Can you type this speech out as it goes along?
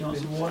You want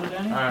some water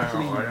down here? I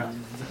don't know water.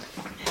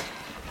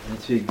 And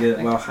to get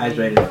well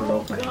hydrated for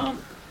role playing.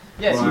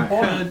 Yes, Right.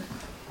 important.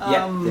 Yeah,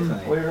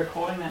 definitely. We're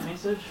recording that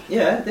message.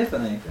 Yeah,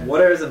 definitely.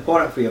 Water is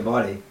important for your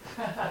body.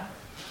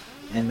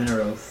 And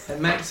minerals. It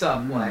makes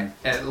up like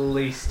at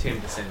least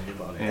 10% of your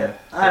body. Yeah.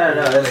 I don't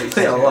know, that's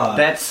quite a lot.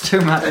 That's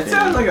too much. It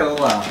sounds like a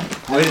lot.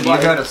 Where did you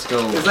go to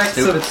school? It's like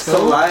Stupid school?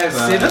 saliva.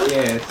 7?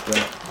 Yes, but...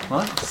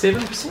 What?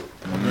 7%?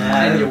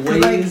 Yeah, And your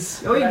 'cause,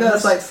 wheeze. Like, all you got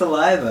is like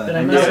saliva. Did I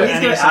And miss your it? wheeze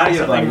Andy goes said out of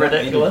your something body, not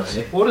ridiculous?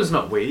 anyway. Water's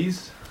not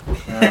wheeze.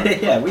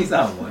 Yeah, wheeze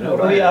out water. What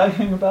are we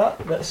arguing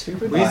about? That's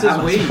stupid. Wheeze How is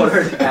much wheeze.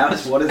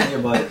 water is in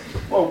your body?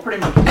 Well, pretty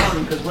much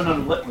one because we're not a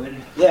liquid.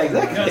 Yeah, You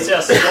don't exactly. see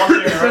us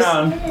sloshing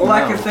around. All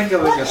I can think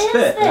of is your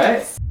spit,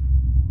 right?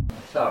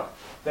 So,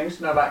 things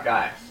to know about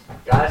Gaius.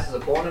 Gaius is a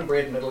born and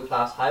bred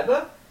middle-class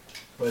hiver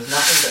who has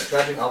nothing but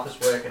drudging office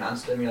work and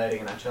unstimulating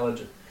and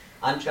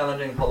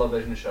unchallenging hollow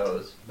vision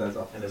shows Those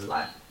off. in his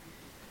life,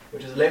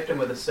 which has left him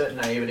with a certain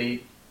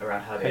naivety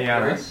around how Hey, they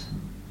Giannis,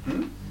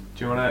 Hmm?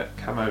 do you want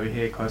to come over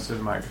here closer to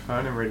the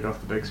microphone and read it off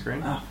the big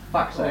screen? Oh,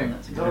 fuck's sake.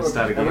 Let's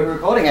start Are we again.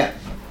 recording it?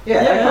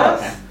 Yeah, Yeah. of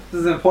course. This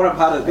is an important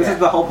part of. This Okay. is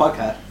the whole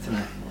podcast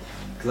tonight.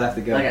 Because I have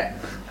to go. Okay.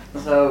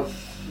 So,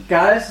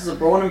 Gaius is a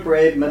born and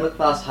bred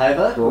middle-class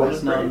hiver who Born is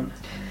and bred. known...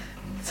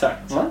 Sorry.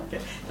 What? Okay.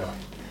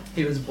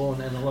 He was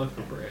born in a loaf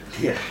of bread.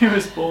 Yeah. He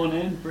was born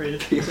and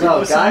bred.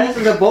 So, Gaius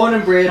is a born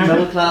and bred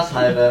middle-class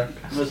hiver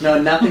who has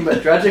known nothing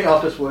but drudging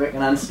office work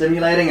and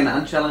unstimulating and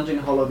unchallenging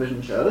hollow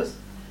vision shows,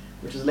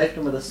 which has left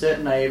him with a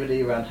certain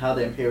naivety around how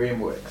the Imperium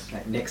works.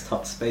 Like next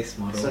top space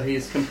model. So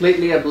he's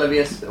completely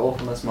oblivious to the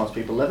awfulness most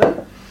people live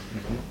in.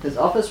 His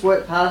office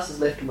work past has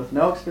left him with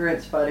no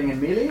experience fighting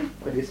in melee,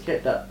 but he's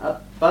kept up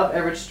above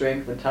average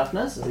strength and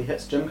toughness as he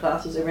hits gym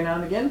classes every now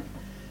and again,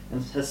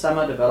 and has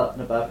somehow developed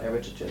an above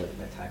average agility.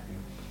 Attacking.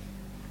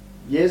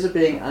 Years of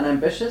being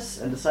unambitious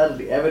and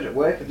decidedly average at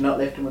work have not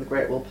left him with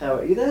great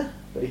willpower either,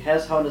 but he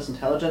has honed his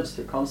intelligence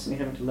through constantly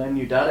having to learn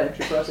new data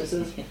entry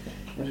processes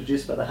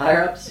introduced by the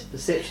higher-ups,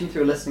 perception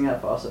through listening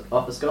out for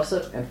office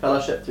gossip, and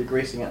fellowship through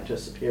greasing up to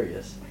his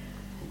superiors.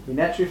 He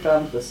naturally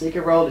found the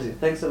Seeker role as he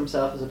thinks of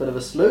himself as a bit of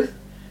a sleuth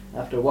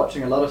after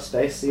watching a lot of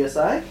Space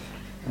CSI,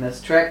 and has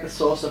tracked the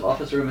source of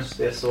office rumors to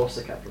their source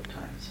a couple of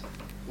times.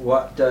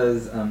 What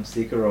does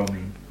Seeker roll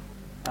mean?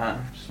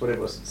 Just what it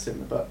was said in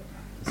the book.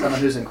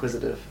 Someone who's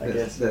inquisitive, I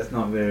guess. That's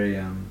not very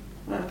I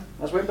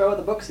was went by what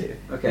the book said.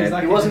 Okay. He's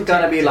like He a wasn't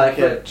going to be like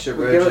a Give us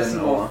chirurgeon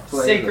some more or...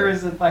 flavor. Seeker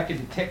is like a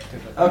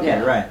detective. Okay,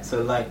 Yeah. right.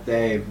 So like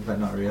Dave, but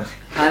not really.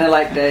 Kind of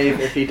like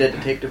Dave if he did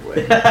detective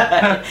work.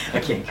 I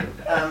can't kill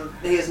that.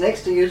 He is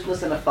next to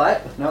useless in a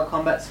fight with no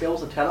combat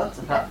skills or talents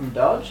apart from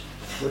dodge,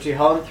 which he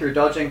honed through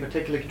dodging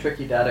particularly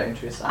tricky data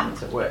entry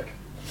assignments at work.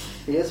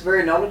 He is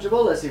very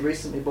knowledgeable as he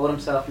recently bought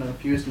himself an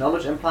infused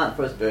knowledge implant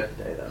for his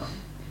birthday though.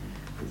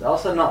 He's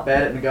also not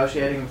bad at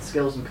negotiating with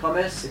skills in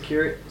commerce,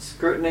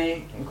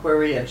 scrutiny,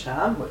 inquiry, and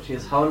charm, which he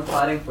has honed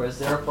fighting for a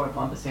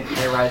 0.1%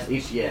 pay rise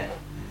each year.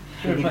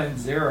 We're playing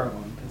 0.1%.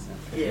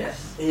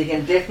 Yes, he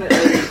can definitely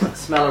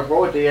smell a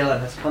raw deal and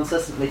has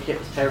consistently kept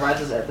his pay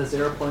rises at the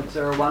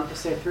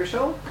 0.01%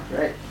 threshold.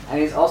 Great. And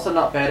he's also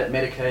not bad at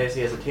Medicaid as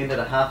he has attended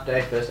a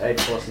half-day first aid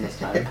course in his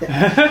time.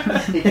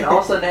 He can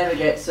also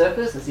navigate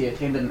surface as he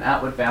attended an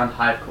outward bound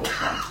hive course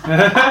once.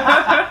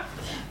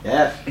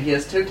 Yeah. He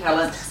has two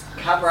talents: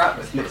 cover up,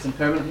 which lets him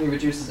permanently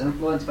reduce his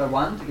influence by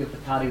 1 to give the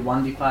party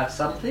 1d5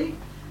 subtlety.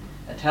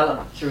 A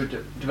talent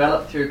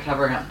developed through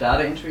covering up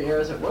data entry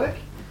errors at work.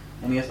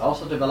 And he has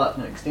also developed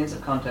an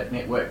extensive contact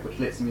network which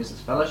lets him use his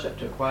fellowship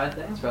to acquire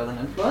things rather than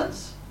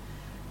influence,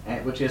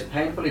 and which he has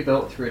painfully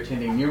built through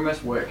attending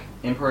numerous work,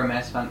 emperor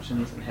mass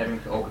functions, and having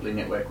to awkwardly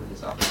network with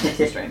his officers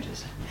and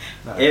strangers.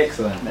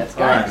 Excellent. That's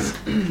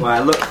Alright. Well, I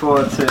look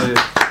forward to.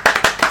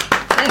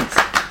 Thanks!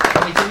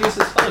 He can use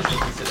his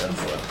fellowship instead of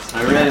influence.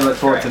 I really look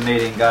forward to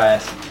meeting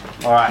guys.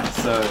 Alright,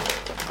 so.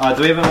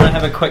 Do we even want to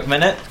have a quick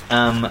minute?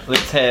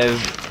 Let's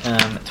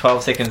have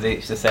 12 seconds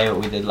each to say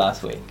what we did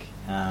last week.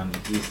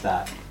 You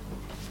start,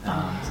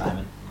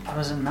 Simon. I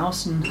was in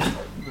Nelson.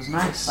 It was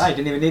nice. Oh, you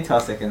didn't even need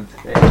 12 seconds.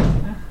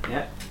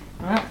 Yeah.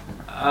 Alright.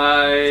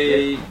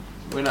 I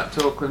went up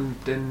to Auckland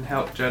and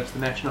helped judge the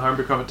national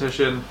homebrew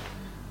competition,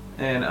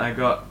 and I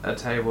got a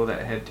table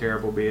that had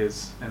terrible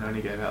beers and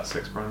only gave out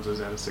 6 bronzes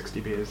out of 60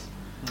 beers,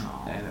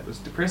 and it was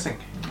depressing.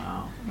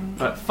 Wow.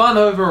 But fun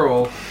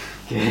overall.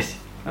 Good.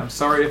 I'm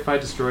sorry if I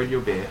destroyed your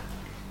beer.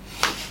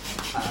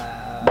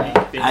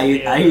 Are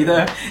you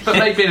though? But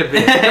make better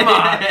beer. Come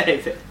on.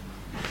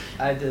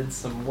 I did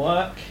some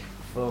work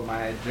for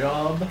my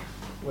job,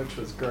 which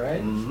was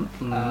great. And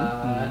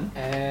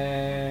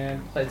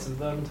played some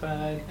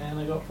Vermintide, and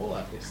I got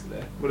Fallout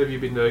yesterday. What have you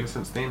been doing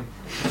since then?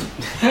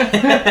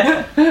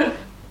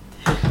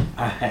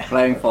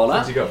 Playing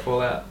Fallout? Since you got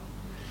Fallout?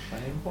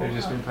 Playing Have Fallout. you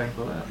just been playing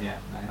Fallout? Yeah.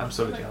 I'm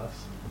sort of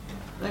jealous.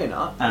 No, you're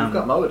not. Um, You've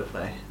got Moa to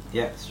play.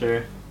 Yeah, it's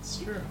true. It's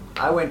true.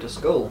 I went to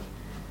school.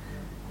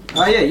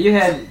 Oh yeah, you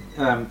had.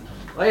 Oh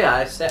yeah,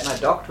 I sat my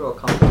doctoral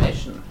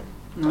confirmation.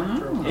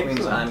 Mm-hmm. Which means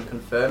Excellent. I'm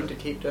confirmed to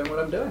keep doing what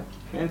I'm doing.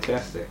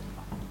 Fantastic.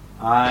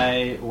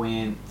 I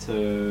went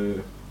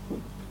to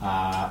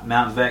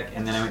Mount Vic,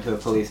 and then I went to a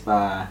police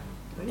bar,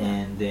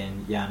 and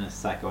then Giannis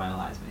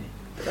psychoanalyzed me.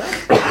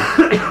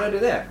 How did I do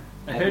that?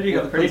 I heard you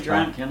got pretty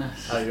drunk,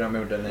 Giannis. Oh, you don't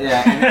remember doing that?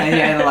 Yeah, and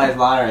he analyzed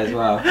Lara as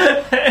well.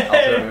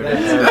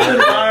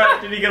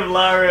 Did he give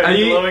Lara Are a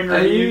glowing you,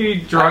 are review?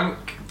 you drunk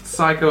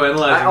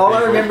psychoanalyzing All I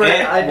people? remember,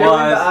 It I do remember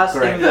was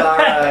asking great.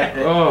 Lara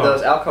Oh.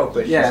 those alcohol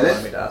questions Yeah, she that's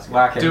wanted me to ask.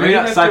 well, okay. Do we maybe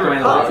have not to report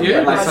psychoanalyzing, you?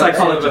 but like Like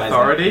some kind of psychologizing.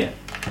 authority? Yeah.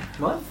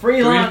 What? Do we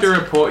Freelance. have to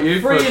report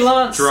you for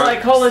Freelance drunk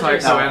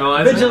psychologist.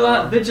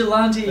 psychoanalyzing?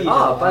 Vigilante.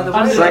 Oh, by the way,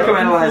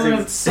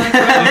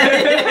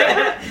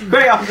 Psychoanalyzing.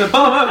 Great off the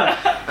bomb.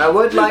 I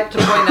would like to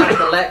point out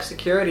the lax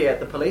security at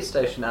the police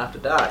station after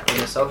dark when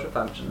there's social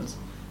functions.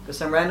 Because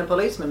some random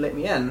policeman let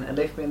me in and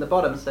left me in the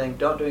bottom saying,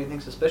 "Don't do anything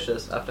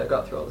suspicious," after I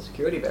got through all the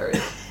security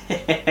barriers.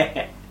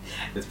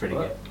 That's pretty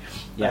What? good.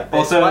 Yeah. They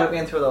Also, swiped me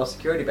in through those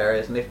security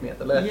barriers and left me at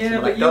the lift. Yeah,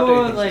 and but "Don't do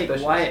you're anything like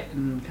suspicious." white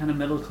and kind of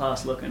middle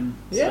class looking.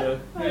 Yeah. So,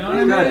 you know he's what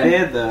I got a mean?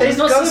 beard though. He's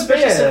not got a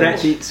suspicious. beard. at all.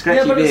 Scratchy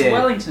Yeah, but it's beard.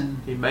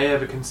 Wellington. He may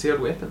have a concealed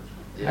weapon.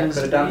 I could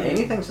have done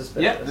anything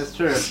suspicious. Yep, that's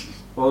true.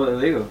 All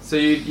illegal. So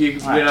you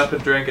Right. went up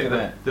and drank at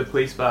Look at the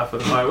police bar for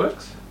the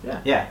fireworks? Yeah,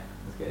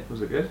 that's good.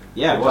 Was it good?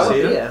 Yeah, Did well, you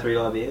see them? yeah.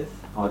 $3 beers.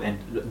 Oh, and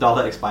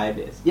 $1 expired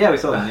beers. Yeah, we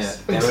saw them. Yeah, Nice.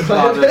 they were, the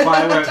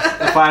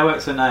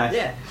fireworks were nice.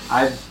 Yeah.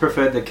 I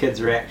preferred the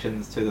kids'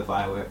 reactions to the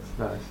fireworks.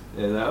 Nice.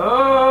 They're like,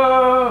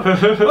 oh,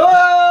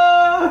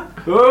 oh,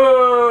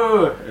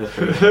 oh. It was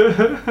pretty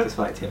good. Just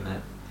for like 10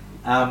 minutes.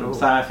 Cool.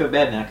 So I feel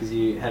bad now because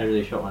you had a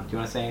really short one. Do you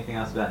want to say anything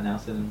else about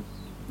Nelson?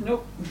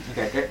 Nope.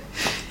 Okay, great.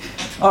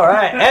 All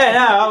right, and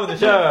now on with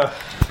the show.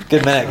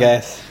 Good minute,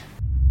 guys.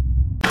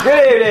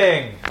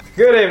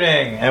 Good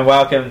evening, and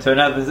welcome to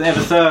another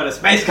episode of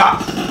Space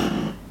Cops.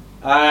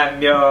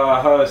 I'm your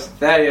host,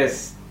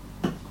 Thaddeus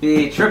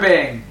B.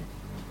 Tripping,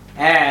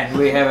 and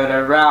we have an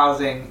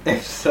arousing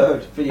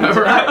episode for you tonight.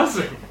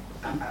 Arousing.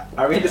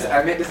 I meant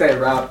to say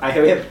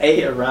arousing. We have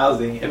a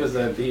arousing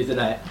episode for you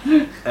tonight.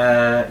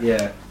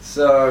 Yeah.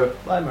 So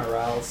I'm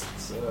aroused,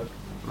 so.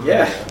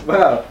 yeah.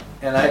 Well,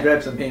 and I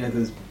grabbed some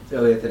penises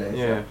earlier today.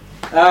 Yeah.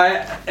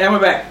 And we're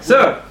back.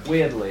 So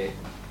Weirdly.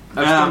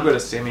 I've still got a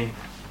semi.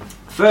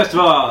 first of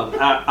all,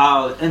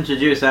 I'll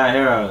introduce our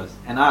heroes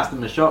and ask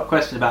them a short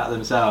question about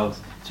themselves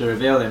to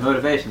reveal their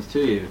motivations to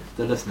you,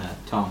 the listener,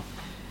 Tom.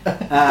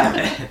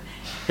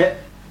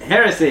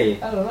 Heresy,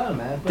 I don't know,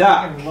 man. We're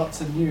Doc. getting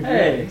lots of new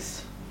Hey.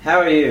 viewers. how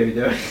are you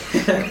doing?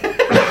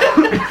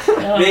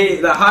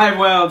 The Hive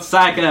World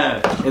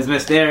Psycho is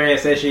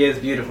mysterious as she is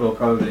beautiful,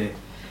 probably.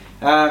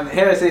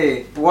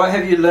 Heresy, what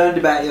have you learned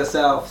about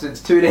yourself since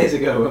 2 days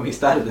ago when we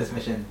started this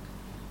mission?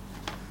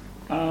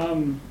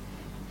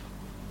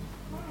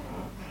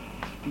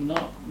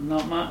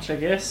 Not much, I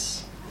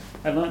guess.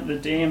 I learnt the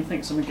DM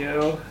thinks I'm a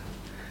girl.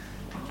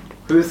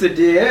 Who's the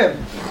DM?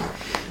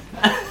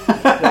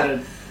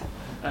 I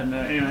don't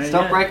know. Anyway.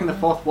 Stop yeah. breaking the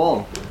fourth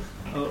wall.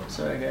 Oh,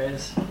 sorry,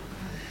 guys.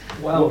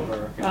 Well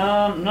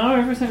broken. No,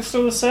 everything's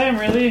still the same,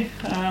 really.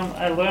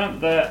 I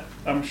learnt that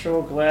I'm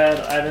sure glad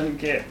I didn't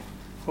get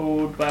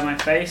pulled by my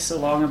face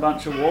along a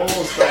bunch of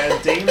walls by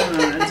a demon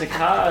and into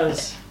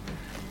cars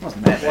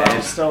Wasn't that while I'm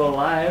bad. still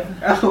alive.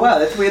 Oh wow,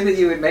 that's weird that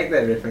you would make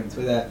that reference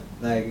without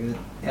like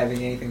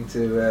having anything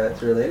to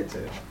relate it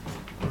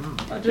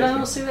to. Did I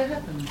not see that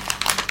happen?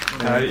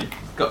 No, he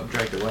got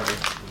dragged away.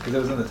 Because it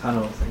was in the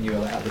tunnels and you were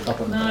like at the top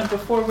of the No, tunnel.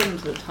 before I went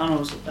into the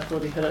tunnels, I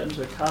thought he hit it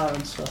into a car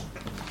and stuff.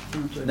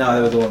 No,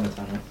 it was all in the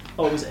tunnel.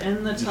 Oh, it was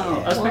in the tunnel.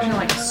 Yeah. I was picturing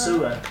like a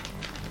sewer.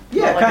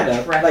 Yeah, Not like kind a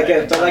of.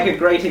 traffic Like a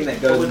grating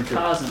that But goes with into.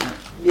 cars in it.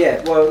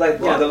 Yeah, well, like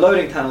What? the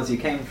loading tunnels you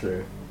came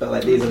through, but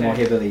like these are more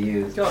Okay. heavily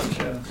used.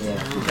 Gotcha.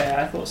 Yeah. Okay,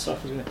 I thought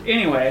stuff was good.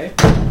 Anyway,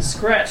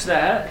 scratch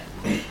that.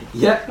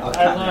 Yep. I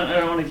learned I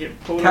don't want to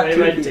get pulled Cut away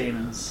by creepy.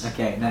 demons.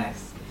 Okay,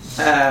 nice.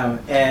 And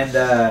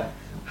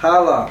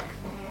Harlock,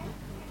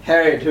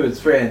 Harriethood's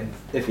friend,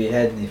 if he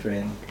had any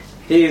friends.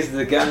 He's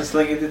the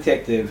gunslinger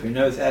detective who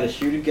knows how to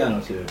shoot a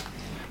gun or two.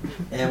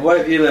 And what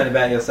have you learned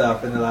about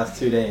yourself in the last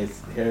 2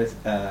 days,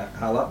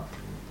 Harlock?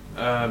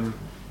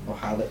 Or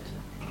Harlot?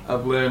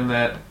 I've learned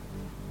that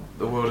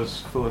the world is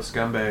full of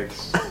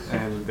scumbags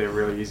and they're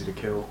really easy to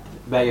kill,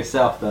 About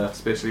yourself, though.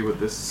 especially with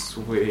this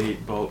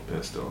sweet bolt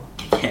pistol.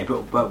 Yeah,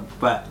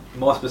 but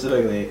more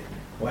specifically,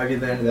 what have you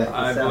learned about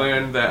I've yourself?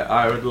 learned that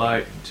I would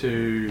like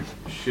to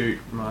shoot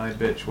my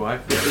bitch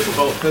wife with this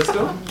bolt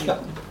pistol.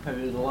 Have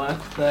you learnt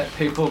that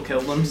people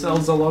kill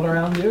themselves a lot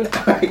around you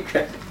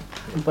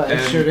by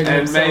And- shooting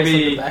and themselves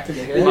maybe in the back of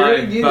the head? My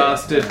Yeah.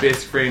 bastard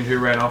best friend who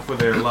ran off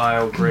with her,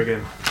 Lyle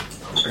Brigham.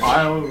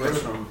 I'll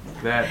rip them.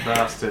 That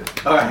bastard.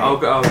 Alright.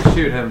 I'll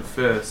shoot him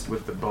first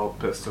with the bolt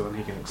pistol and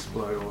he can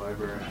explode all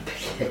over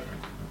her.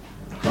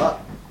 Oh,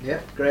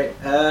 yep, great.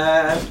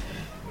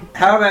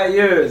 How about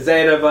you,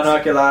 Zeta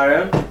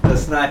Binocularum, the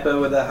sniper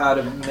with a heart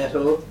of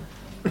metal,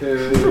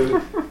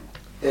 who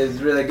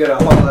is really good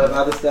at a whole lot of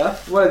other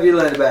stuff? What have you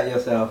learned about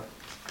yourself?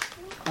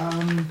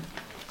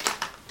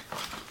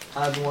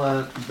 I've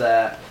learnt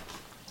that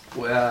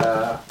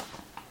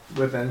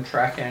we've been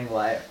tracking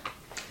like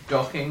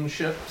docking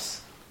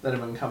ships that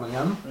have been coming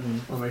in,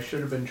 when we should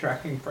have been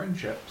tracking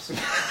friendships.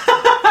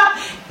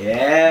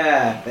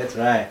 Yeah, that's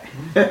right.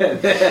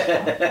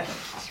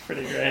 It's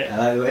pretty great. I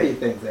like the way you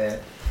think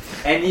that.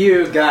 And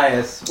you,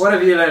 Gaius, what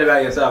have you learned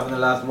about yourself in the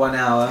last 1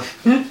 hour?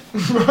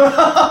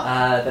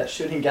 That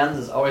shooting guns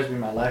has always been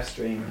my life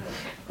stream.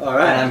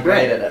 Alright, And I'm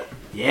great at it.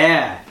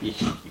 Yeah.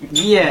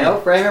 Yeah.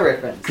 No frame of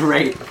reference.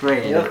 Great.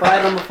 You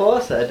fired one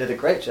before, so I did a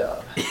great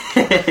job.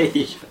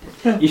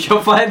 You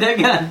sure fired that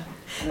gun.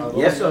 I've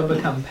Yes. also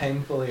become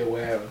painfully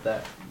aware of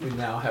that. We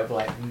now have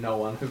like no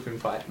one who can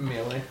fight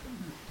melee.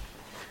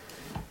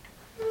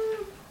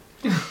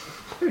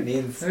 Who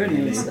needs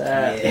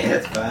that? Yeah,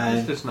 that's It's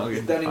fine. just not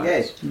good. Don't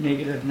engage.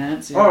 Negative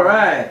Nancy.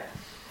 Alright.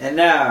 And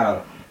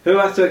now, who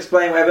wants to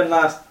explain what happened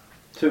last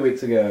 2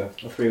 weeks ago?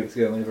 Or 3 weeks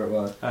ago, whenever it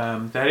was.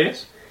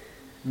 Thaddeus?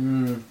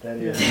 That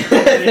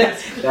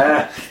is.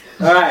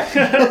 Alright.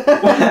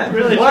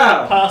 Really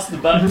Wow. pass the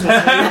button.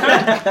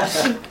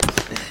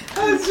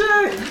 That's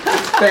right.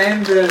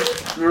 Expand the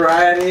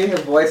variety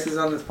of voices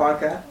on this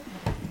podcast.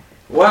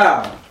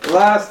 Wow.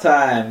 Last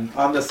time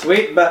on the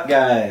Sweet Butt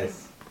Guys.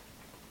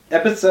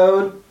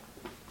 Episode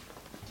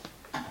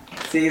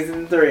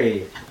Season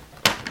 3.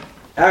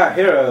 Our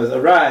heroes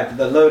arrived at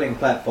the loading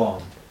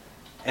platform,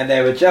 and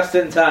they were just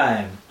in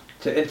time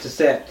to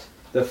intercept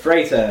the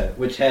freighter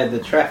which had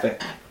the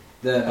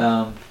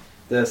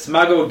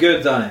smuggled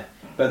goods on it.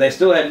 But they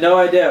still had no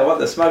idea what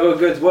the smuggled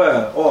goods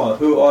were or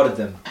who ordered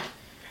them.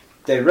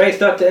 They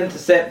raced up to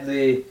intercept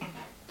the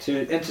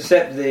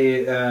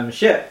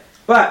ship,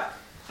 but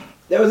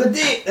there was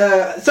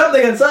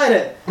something inside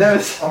it. There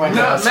was Oh my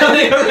God.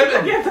 something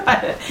horrific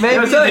inside it. There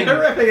was something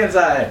horrific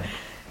inside.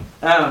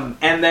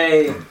 And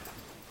they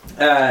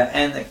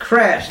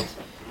crashed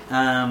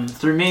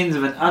through means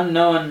of an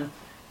unknown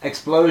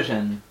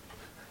explosion.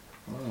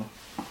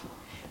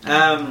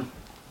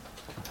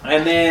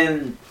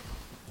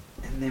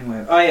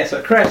 So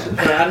it crashed through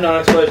an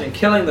unknown explosion,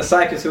 killing the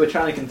psychos who were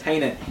trying to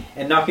contain it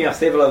and knocking off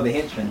several of the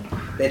henchmen.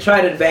 They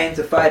tried in vain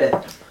to fight it,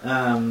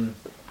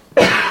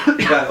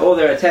 but all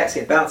their attacks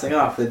kept bouncing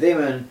off. The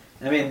thing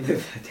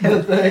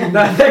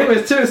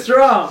was too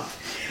strong,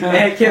 and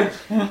it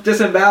kept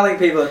disemboweling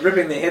people and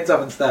ripping their heads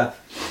off and stuff.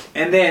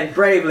 And then,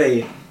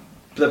 bravely,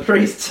 the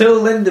priest Till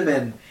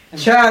Lindemann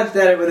charged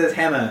at it with his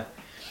hammer.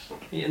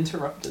 He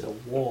interrupted a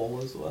wall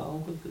as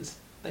well with his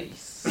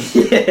face.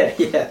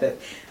 yeah,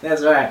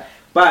 that's right.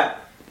 But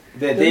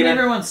the Didn't demon...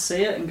 everyone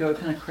see it and go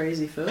kind of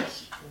crazy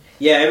first?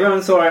 Yeah,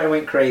 everyone saw it and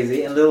went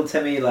crazy, and little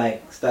Timmy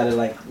started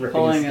ripping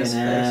Pulling his his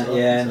skin face out. off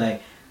Yeah, and and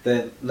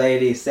the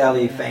lady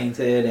Sally Yeah.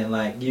 fainted,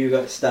 and you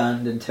got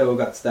stunned, and Till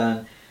got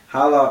stunned.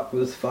 Harlock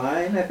was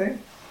fine, I think.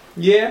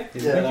 Yeah. He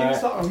was Yeah.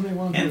 alright. the only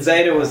one. And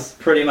Zeta was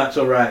pretty much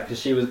alright because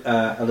she was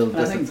a little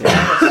I think distant.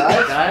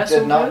 Gaius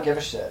did all not good? give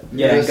a shit.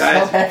 Yeah, He was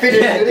guys. so happy to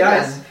shoot again.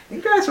 guys. I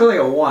think guys were like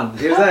a 1.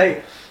 He was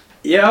like,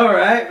 yeah,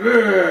 alright.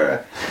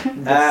 Did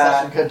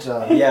such a good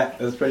job. Yeah,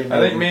 it was pretty I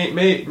amazing.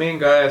 think me and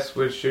Gaius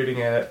were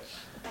shooting at it,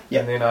 Yep.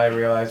 and then I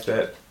realised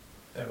that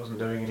it wasn't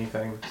doing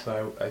anything,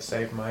 so I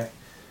saved my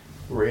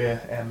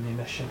rear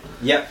ammunition.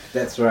 Yep,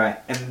 that's right.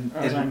 And,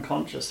 I was and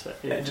unconscious for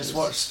I just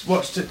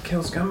watched it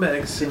kill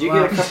scumbags. did you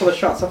get a couple of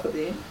shots off at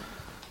the end?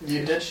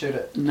 You did shoot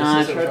it. No, I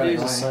Just as it was tried to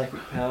use a running away.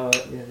 psychic power,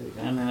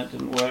 and then it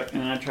didn't work.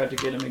 And I tried to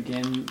get him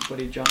again, but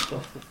he jumped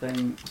off the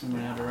thing and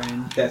went out of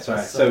range. That's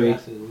right. So So we.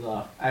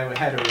 I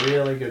had a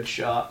really good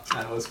shot,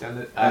 and I was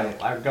gonna.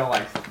 I got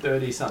like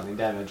 30 something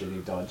damage, and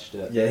he dodged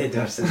it. Yeah, he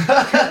dodged it.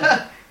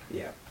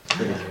 Yeah.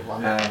 Pretty good.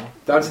 Wonderful.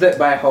 Dodged it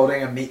by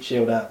holding a meat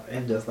shield up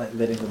and just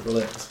letting the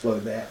bullet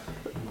explode there.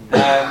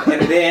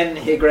 And then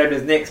he grabbed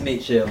his next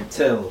meat shield,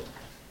 Till,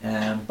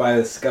 by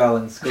the skull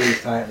and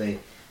squeezed tightly.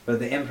 But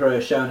the Emperor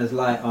shone his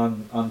light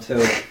on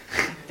Till,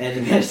 and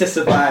he managed to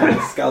survive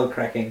the skull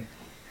cracking.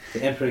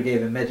 The Emperor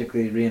gave him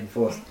magically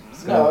reinforced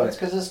skull. No, it's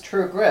because his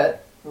true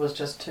grit was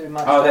just too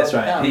much. Oh, to that's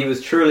right. overcome. He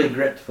was truly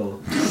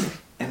grateful.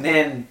 And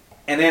then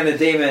the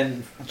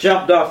demon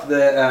jumped off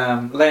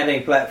the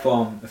landing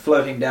platform,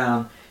 floating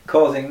down,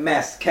 causing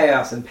mass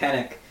chaos and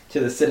panic to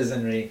the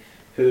citizenry,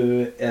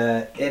 who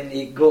in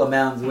equal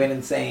amounts went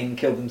insane,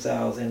 killed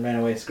themselves, and ran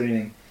away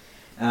screaming,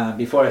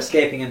 before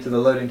escaping into the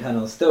loading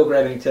tunnels, still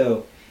grabbing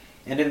Till.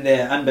 And in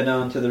there,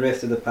 unbeknown to the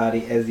rest of the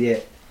party as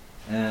yet,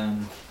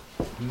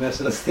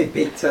 mercilessly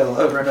beat Till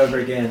over and over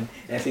again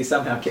as he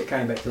somehow kept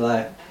coming back to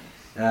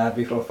life,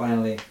 before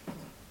finally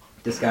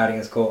discarding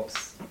his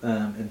corpse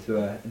into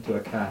a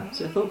car.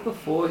 So I thought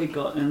before he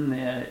got in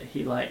there,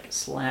 he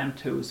slammed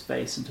Till's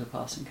face into a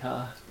passing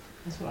car.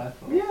 That's what I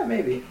thought. Yeah,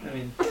 maybe. I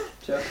mean,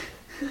 sure.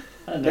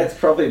 I don't know. That's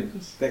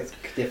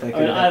definitely. I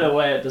mean, either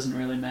way, it doesn't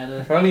really matter.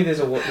 If only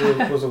there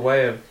was a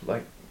way of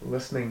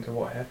listening to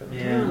what happened.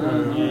 Yeah.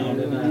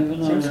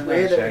 Seems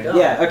weird that we don't.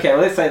 Yeah, okay,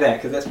 well, let's say that,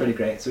 because that's pretty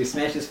great. So we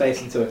smashed his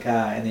face into a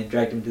car and then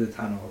dragged him to the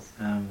tunnels,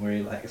 where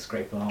he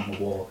scraped along the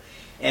wall.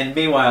 And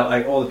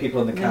meanwhile, all the people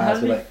in the Then how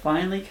cars did were he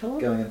finally kill him?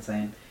 going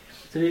insane.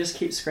 Did he just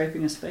keep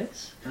scraping his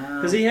face?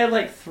 Because Um, he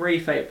had 3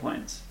 fate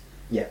points.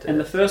 Yeah. And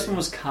the first one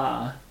was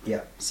car.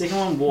 Yeah. Second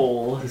one,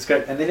 wall. He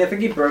scraped, and then I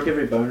think he broke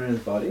every bone in his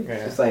body.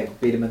 Yeah. Just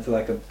beat him into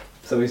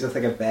so he was just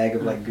a bag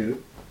of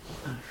goo.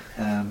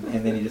 and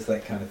then you just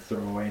like kind of throw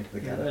away into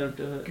the Yeah, gutter. that'll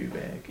do it. Goo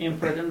bag.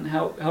 Emperor didn't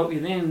help you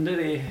then, did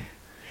he?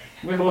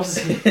 Where was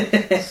he?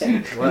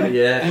 Well,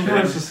 yeah. And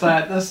it was just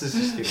like, this is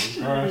just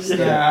getting gross Yeah.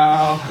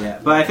 now. Yeah,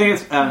 but I think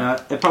it's, I don't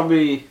know, it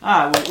probably,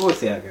 we'll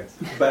see how it goes.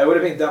 But it would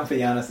have been dumb for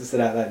Giannis to sit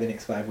out like the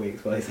next 5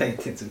 weeks while he's in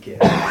intensive care.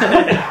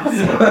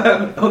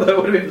 So, although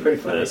it would have been pretty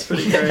funny. That's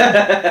pretty great.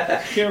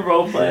 Can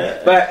role play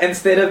it. But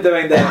instead of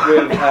doing that,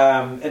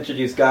 we've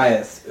introduced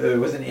Gaius, who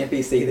was an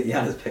NPC that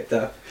Giannis picked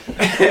up.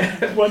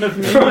 One of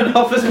From an many,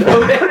 office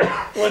building.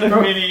 one of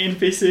many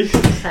NPCs.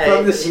 Hey,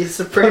 From the- he's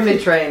supremely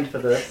trained for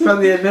this. From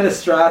the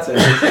administrator.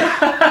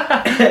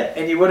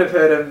 And you would have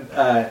heard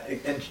him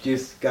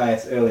introduce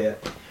Gaius earlier.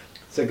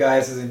 So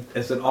Gaius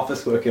is an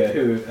office worker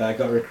who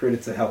got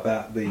recruited to help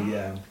out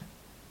the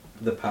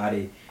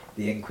party,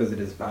 the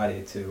Inquisitors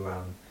party, to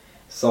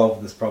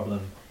solve this problem.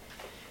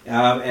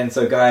 And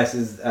so Gaius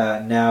is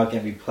now going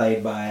to be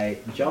played by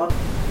John,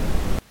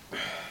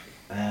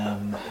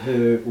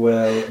 who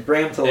will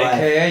bring him to life.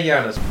 AKA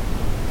Giannis.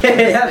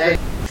 Yeah.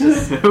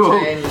 Just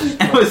change.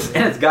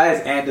 And it's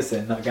Gaius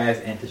Anderson, not Gaius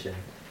Anderson.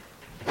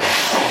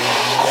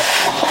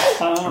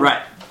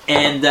 Right.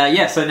 And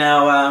so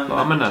now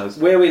Dominoes.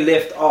 where we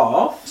left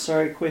off.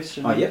 Sorry,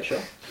 question. Oh, yeah, sure.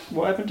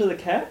 What happened to the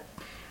cat?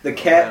 The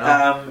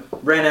cat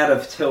ran out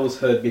of Till's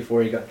hood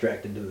before he got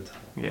dragged into the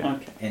tunnel. Yeah.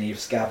 Okay. And he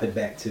scalped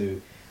back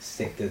to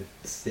Sector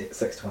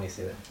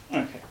 627.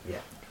 Okay.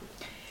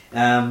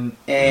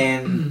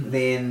 And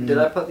then Did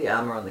I put the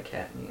armor on the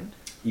cat in the end?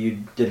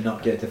 you did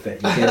not get it to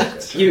fit.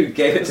 You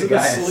gave it to the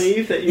Gaius.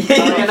 sleeve that you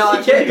Yeah, you know,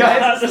 I- yeah, Gaius'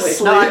 cut the sleeve.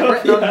 sleeve. No, I've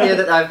written on Yeah. here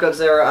that I've got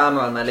 0 armor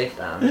on my left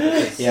arm.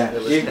 because Yeah, it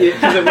was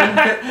because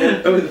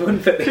it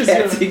wouldn't fit the 'Cause cat,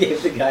 you're- so you gave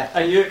it to Gaius.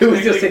 Are you Who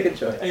was your expecting,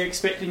 second choice? are you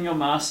expecting your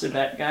master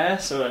back,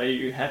 Gaius, or are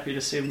you happy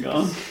to see him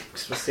gone?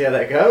 We'll see how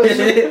that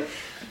goes.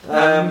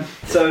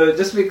 So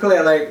just to be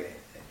clear, like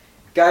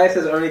Gaius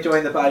has only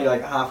joined the party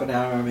like half an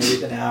hour or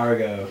maybe an hour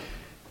ago,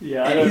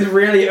 Yeah, I and he's don't,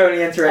 really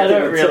only interacting I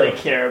don't with really Till.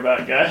 care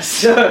about Gaius.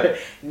 So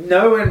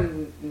no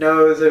one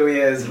knows who he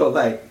is, or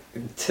like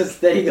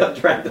just that he got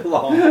dragged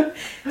along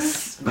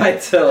by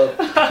Till,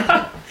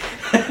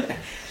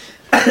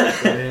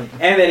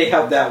 and that he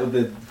helped out with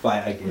the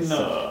fight, I guess.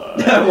 No.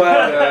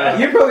 Well,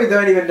 you probably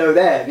don't even know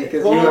that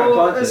because you were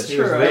Well, unconscious. that's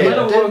true. I there. might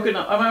have woken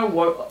up. I might have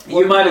woken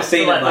You might have up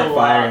seen to, him, like, the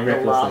firing the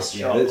recklessly. last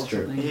Yeah, shot that's or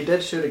true. something. He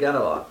did shoot a gun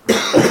a lot.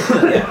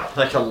 Yeah.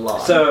 Like a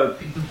lot. So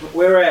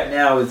where we're at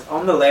now is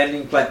on the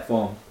landing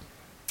platform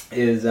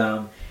is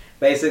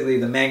basically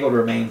the mangled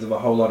remains of a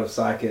whole lot of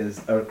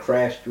psychers, a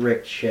crashed,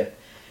 wrecked ship,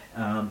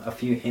 a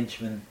few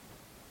henchmen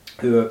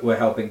who were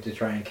helping to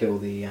try and kill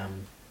the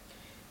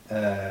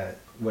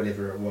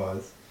whatever it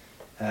was,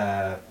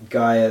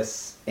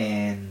 Gaius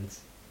and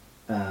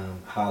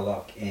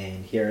Harlock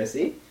and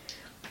Heresy,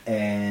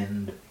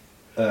 and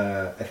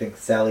I think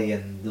Sally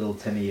and little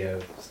Timmy are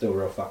still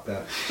real fucked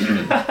up.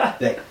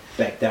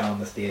 back down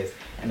the stairs,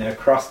 and then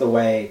across the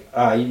way.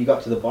 You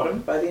got to the bottom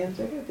by the end,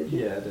 Zega, did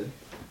you? Yeah, I did.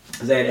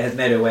 Zeta has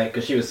made her way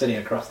because she was sitting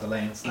across the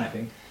lane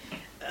sniping.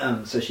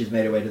 So she's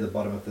made her way to the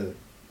bottom of the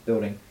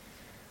building.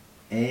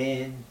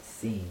 And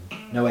scene.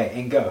 No way,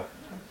 and go.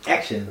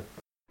 Action.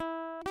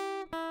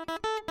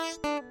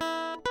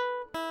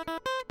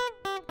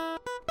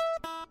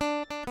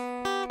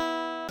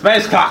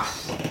 Space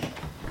Cops!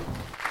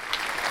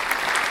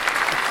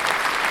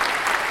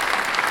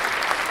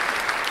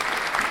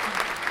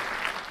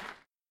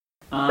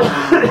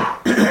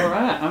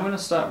 Alright, I'm going to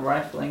start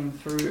rifling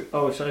through.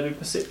 Oh, should I do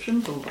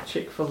perception to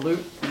check for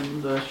loot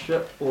in the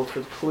ship or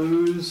for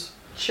clues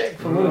Check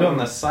for loot on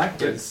the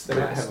psychers. They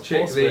might have a Let's check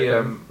force the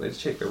weapon. let's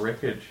check the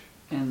wreckage.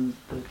 and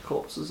the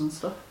corpses and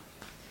stuff?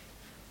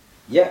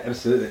 Yeah,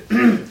 absolutely.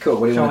 Cool,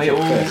 what do you Shall want we to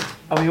all? check first?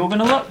 Are we all going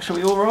to look? Shall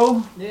we all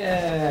roll?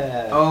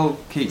 Yeah. Oh,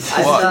 keep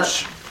I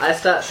watch. I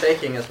start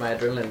shaking as my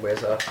adrenaline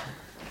wears off.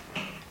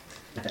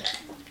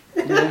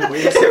 Yeah,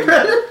 we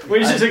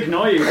just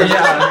ignore you.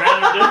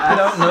 I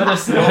don't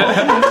notice it.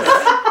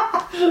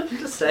 I'm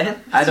just saying.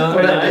 I don't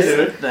What I notice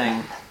do. a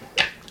thing.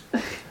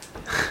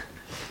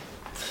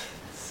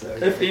 So,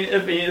 If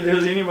there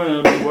was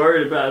anyone I'd be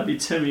worried about, it'd be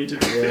Timmy, to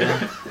be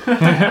fair.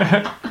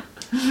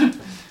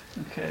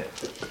 Okay.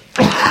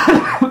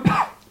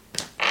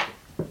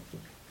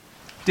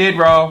 Did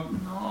roll.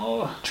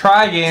 No.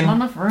 Try Not again.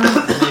 enough room.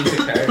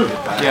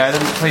 Yeah, I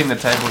didn't clean the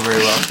table very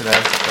well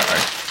today.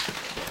 Sorry.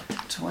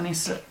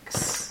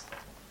 26.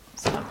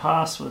 So I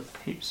pass with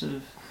heaps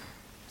of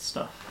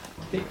stuff.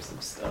 Heaps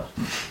of stuff.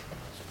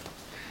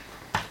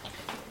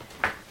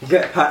 you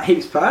got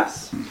heaps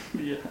pass?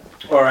 Yeah.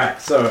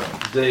 Alright, so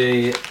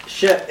the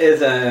ship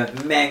is a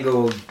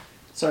mangled.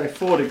 Sorry,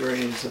 4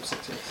 degrees of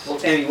success. Well,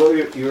 Andy, what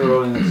were you were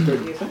rolling on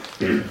scrutiny, you think?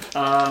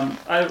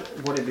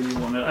 Whatever you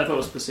wanted. I thought it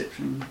was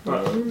perception.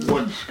 But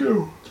what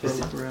skill?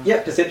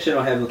 Yeah, perception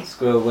or have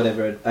skill,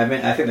 whatever. I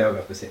think they all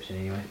got perception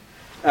anyway.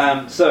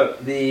 So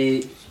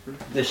the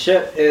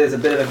ship is a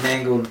bit of a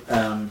mangled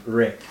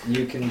wreck.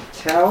 You can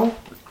tell.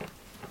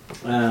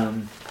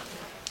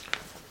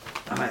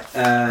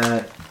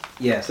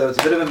 So it's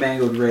a bit of a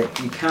mangled wreck.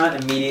 You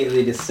can't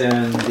immediately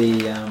discern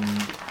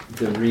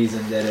the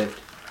reason that it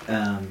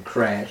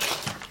crash,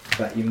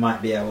 but you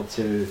might be able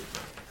to.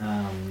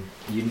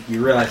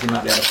 You realize you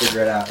might be able to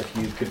figure it out if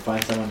you could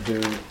find someone who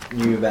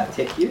knew about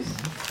tech use.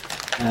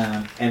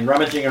 And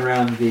rummaging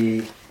around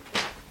the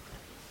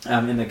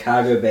in the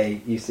cargo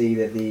bay, you see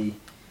that the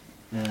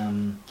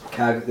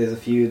cargo. There's a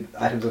few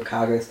items of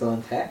cargo still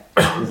intact.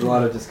 There's a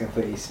lot of just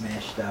completely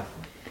smashed stuff.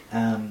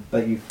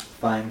 But you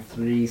find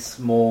 3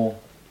 small,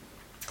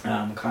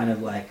 kind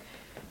of like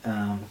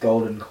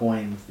golden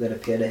coins that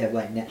appear to have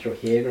like natural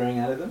hair growing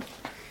out of them.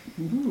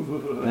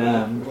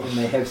 And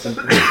they have some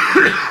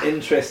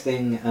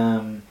interesting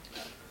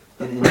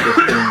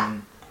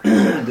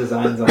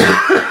designs on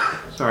it.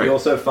 Sorry. You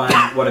also find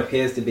what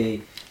appears to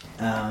be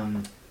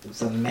some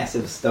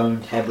massive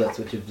stone tablets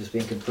which have just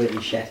been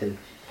completely shattered,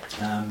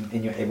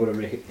 and you're able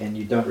to and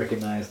you don't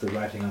recognize the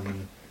writing on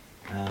them.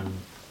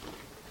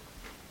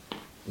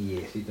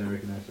 Yes, you don't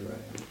recognize the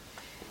writing.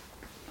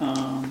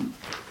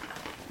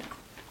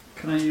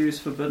 Can I use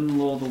Forbidden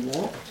Law the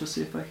Warp to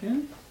see if I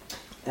can?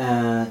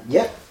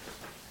 Yep.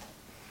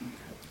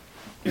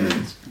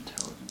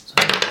 Intelligence.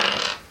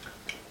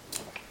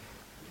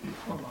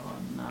 Oh,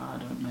 nah, I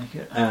don't make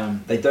it.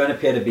 They don't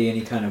appear to be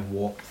any kind of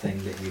warp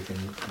thing that you can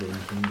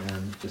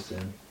just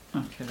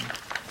Okay.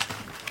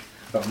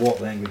 but warp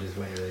language is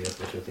really your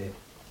specialty,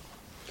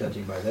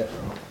 judging by that.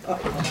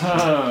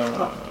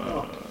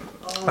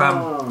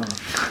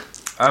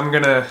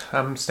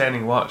 I'm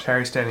standing watch.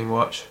 Harry's standing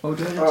watch. Oh,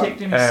 do I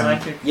detect any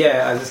psychic?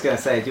 Yeah, I was just gonna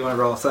say, do you want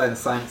to roll a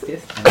science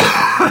test?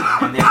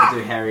 And then we'll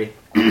do Harry.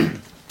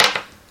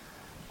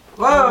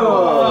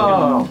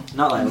 Whoa!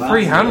 Not like last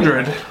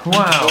 300. year.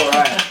 Wow.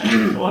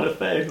 Alright. What a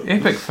fail.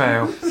 Epic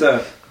fail.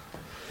 So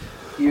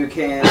you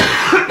can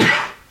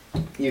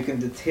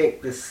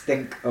detect the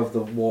stink of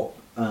the warp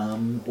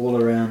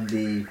all around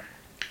the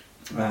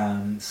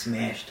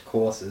smashed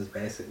courses,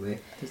 basically.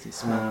 Does he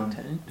smell the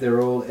tank?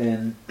 They're all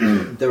in.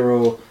 They're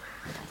all.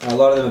 A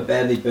lot of them are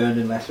badly burned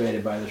and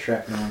lacerated by the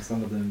shrapnel, and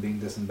some of them being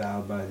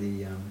disemboweled by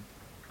the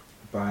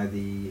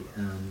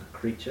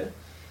creature.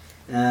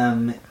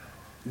 And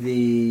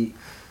they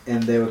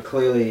were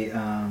clearly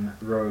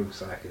rogue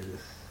psychers.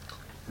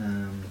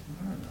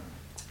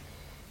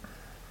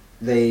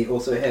 They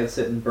also have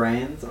certain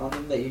brands on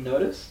them that you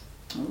notice.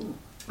 Oh.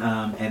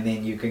 And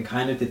then you can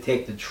kind of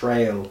detect a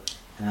trail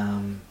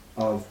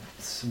of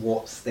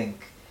warp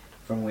stink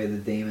from where the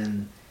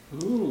demon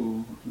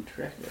Ooh, I can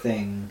track it.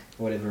 thing,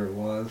 whatever it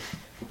was,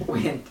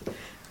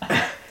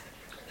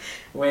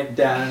 went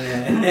down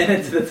and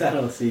into the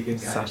tunnel, so you can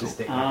kind of just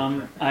stick.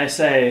 I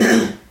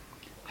say,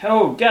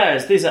 oh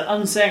guys, these are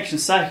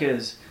unsanctioned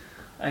psychers.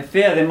 I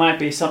fear there might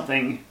be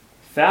something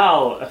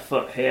foul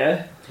afoot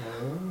here.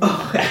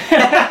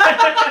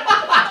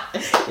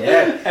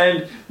 Yeah.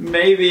 And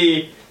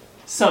maybe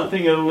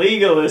something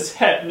illegal is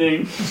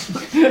happening.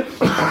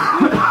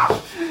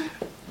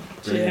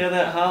 Did you hear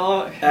that,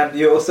 Harlock?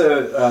 You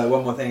also,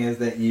 one more thing is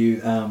that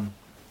you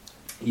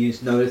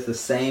notice the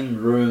same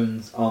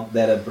runes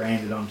that are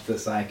branded onto the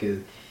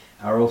psychers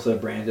are also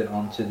branded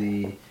onto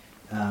the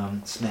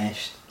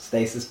smashed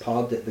stasis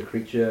pod that the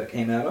creature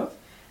came out of,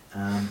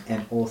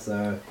 and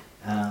also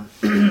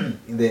there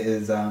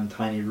is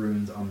tiny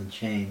runes on the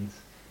chains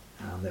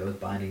that was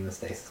binding the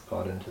stasis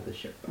pod into the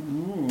ship.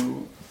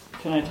 Ooh.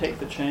 Can I take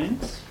the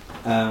chains?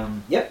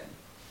 Yep.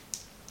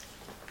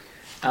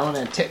 I want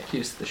to tech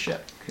use the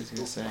ship because he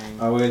was saying.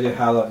 Oh, we're going to do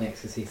Harlock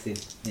next because he said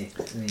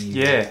next. And then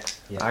you Yeah.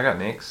 Yeah. I got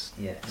next.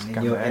 Yeah,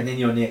 Scumbag. and then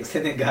you're next,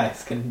 and then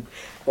guys can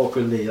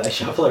awkwardly like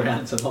shuffle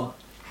around some more.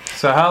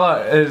 So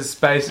Harlock is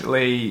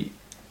basically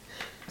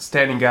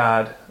standing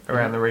guard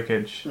around the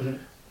wreckage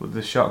with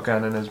the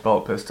shotgun and his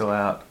bolt pistol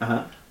out,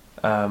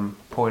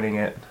 pointing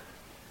at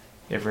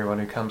everyone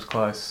who comes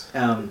close.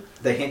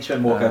 The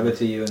henchmen walk over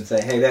to you and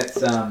say, "Hey,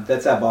 that's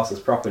our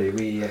boss's property.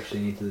 We actually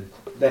need to."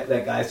 That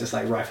guy's just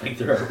like rifling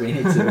through it. We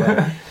need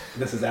to.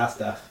 This is our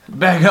stuff.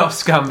 Back off,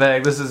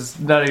 scumbag! This is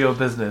none of your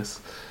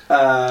business.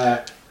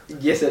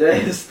 Yes, it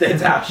is.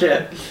 That's our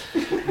ship.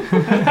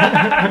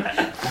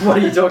 What are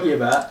you talking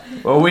about?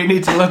 Well, we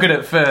need to look at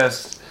it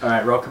first. All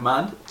right, roll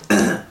command.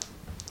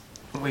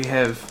 We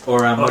have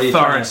Or what are you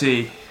trying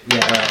authority. to-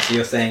 Yeah. All right. So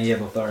you're saying you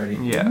have authority.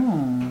 Yeah.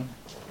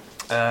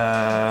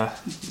 Oh.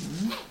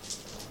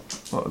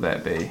 What would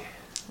that be?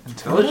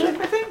 Intelligence,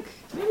 I think.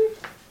 Maybe.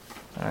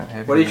 I don't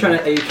have What are you any- trying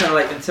to? Are you trying to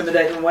like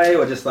intimidate them away,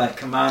 or just like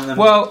command them?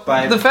 Well,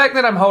 by the fact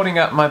that I'm holding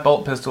up my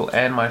bolt pistol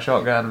and my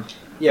shotgun.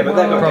 yeah, but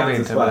that got Probably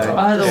guns as well.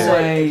 intimidate. Either Yeah.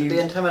 way, The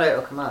intimidate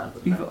or command.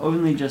 you've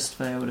only just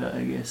failed it,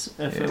 I guess.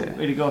 If Yeah.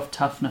 it'd go off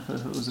toughness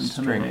if it was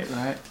intimidate,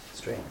 Strength. right?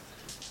 Strength.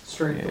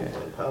 Strength Yeah. or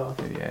willpower.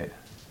 38.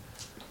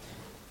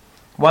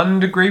 1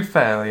 degree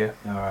failure.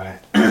 All right.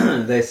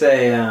 They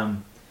say,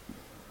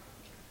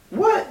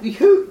 what?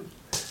 Who?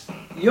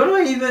 You're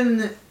not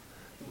even.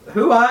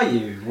 Who are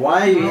you?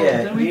 Why are you Well, here?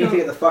 then You we need go- to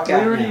get the fuck We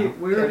out already, now.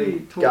 we already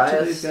talked to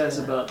Gaius, these guys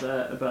yeah. about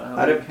that, about I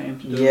how don't- we came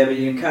to do yeah, it but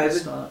you at the kind of-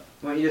 start.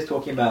 Weren't you just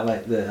talking about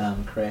like the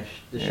crash,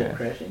 the ship Yeah.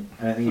 crashing?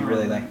 I don't think you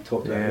really like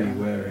talked about who Yeah. you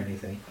were or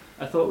anything.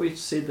 I thought we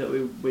said that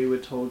we were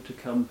told to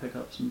come pick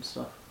up some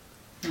stuff.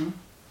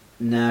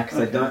 Nah, because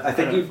Okay. I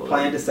think I you don't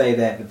planned to follow. say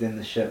that, but then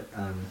the ship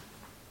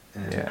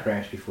Yeah.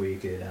 crashed before you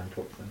could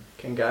talk to them.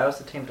 Can Giles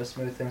attempt to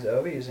smooth things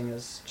over using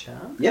his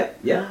charm? Yep,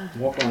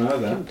 walk on He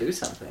over. can do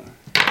something.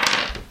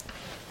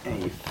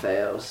 And he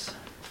fails.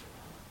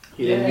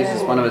 He then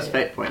uses one of his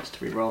fate points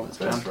to re-roll his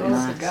charm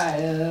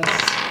test.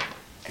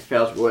 He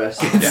fails worse.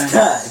 So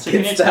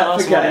can you tell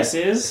us what he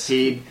says?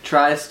 He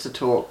tries to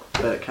talk,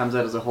 but it comes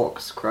out as a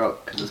hawk's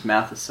croak because his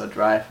mouth is so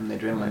dry from the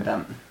adrenaline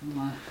dump.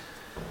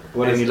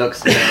 What and is he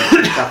looks at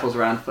him, shuffles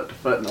around foot to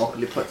foot, and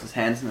awkwardly puts his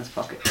hands in his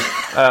pocket.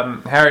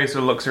 Harry sort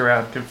of looks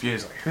around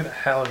confused, like, who the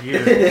hell are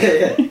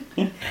you?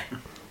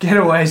 Get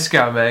away,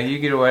 scumbag! You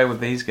get away with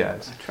these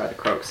guys. I try to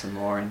croak some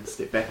more and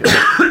step back a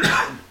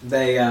bit.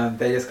 They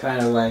just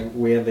kind of like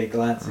weirdly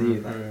glance at you,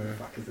 like, who the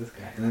fuck is this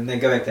guy? And then they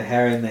go back to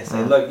Harry and they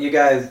say, look, you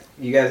guys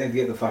need to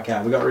get the fuck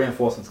out. We got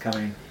reinforcements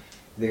coming.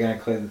 They're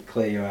gonna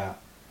clear you out.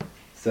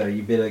 So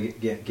you better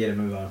get a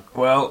move on.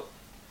 Well,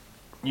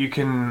 you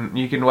can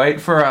wait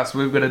for us.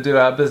 We've got to do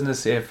our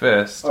business here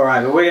first. All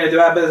right, but we're gonna do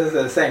our business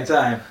at the same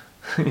time.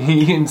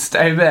 You can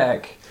stay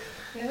back.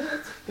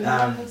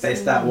 They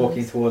start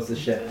walking towards the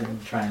ship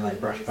and try and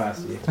like brush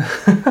past you.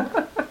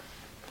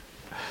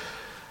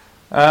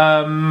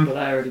 But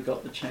I already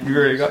got the chain. You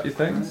already got your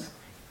things?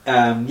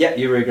 Yeah,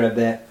 you already grabbed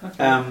that.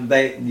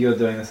 Okay. You're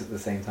doing this at the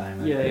same time.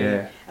 Right?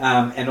 Yeah.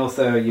 And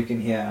also you can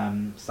hear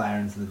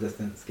sirens in the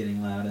distance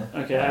getting louder.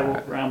 Okay, I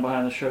walk around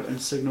behind the ship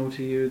and signal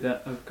to you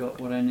that I've got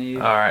what I need.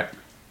 Alright.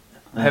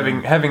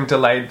 Having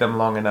delayed them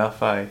long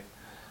enough, I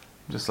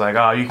just like,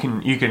 oh, you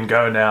can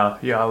go now.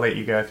 Yeah, I'll let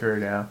you go through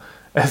now.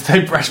 As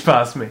they brush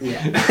past me.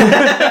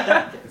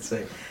 Yeah.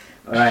 Sweet.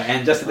 All right,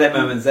 and just at that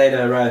moment,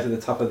 Zeta arrives at the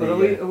top of But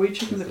the. are we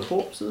checking the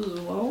corpses as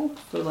well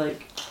for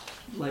like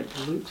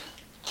loot?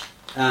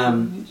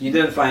 You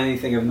didn't find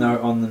anything of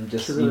note on them.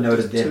 Just So you they're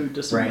noted just too their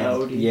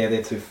disemboweled. brains.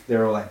 Yeah,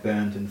 they're all like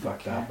burnt and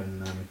fucked Okay. up,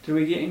 and Do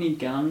we get any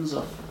guns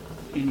off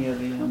any of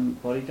the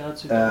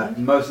bodyguards who got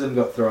most of them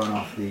got thrown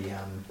off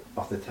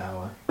the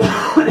tower,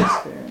 Fair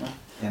enough.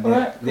 and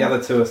Alright, the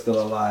other two are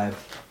still alive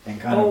and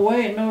kind Oh of.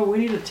 wait, no, we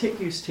need a tech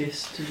use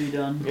test to be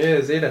done.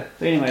 Yeah, Zeta.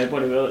 But anyway,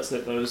 whatever, let's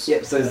let those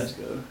Yep, so guys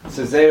go.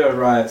 So Zeta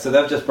arrived. So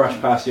they've just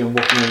brushed past you and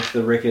walking over to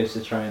the wreckage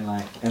to try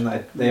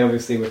and they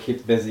obviously were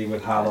kept busy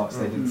with Harlocks.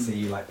 They didn't see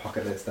you like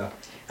pocket that stuff.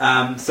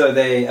 So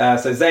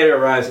Zeta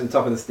arrives at the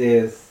top of the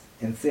stairs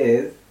and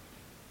says,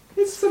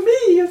 "It's for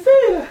me,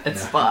 Zeta."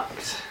 It's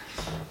fucked.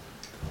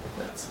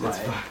 That's It's my.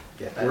 fucked.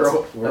 Yeah,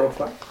 That's- we're all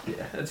fucked.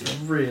 Yeah, it's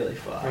really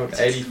fucked.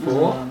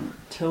 84.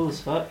 Till is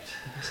fucked.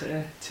 I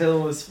say.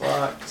 Till was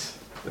fucked.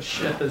 The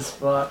ship is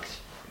fucked.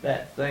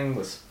 That thing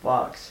was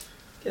fucked.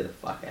 Get the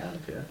fuck out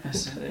of here. I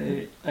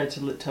say. I had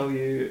to tell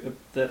you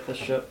that the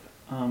ship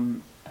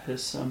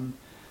has some.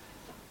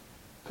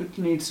 Could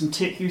need some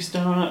tech use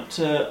done on it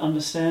to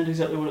understand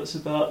exactly what it's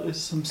about. There's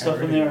some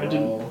stuff in there I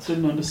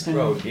didn't understand.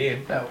 Roll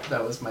again.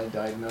 That was my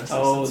diagnosis.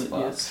 Oh, it's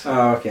fucked. yes.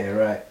 Oh, okay,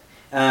 right.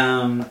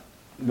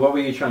 What were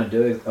you trying to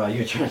do? Oh, you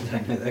were trying to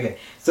diagnose. Okay,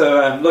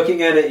 so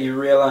looking at it, you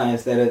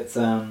realise that it's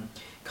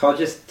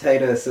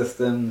cogitator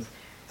systems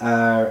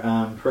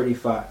are pretty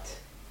fucked,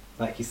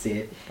 like you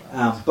said,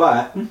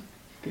 but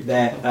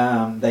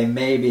that they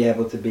may be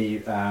able to be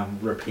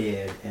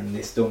repaired, and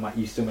you still might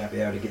be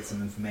able to get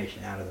some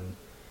information out of them.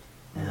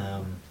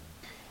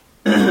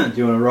 Do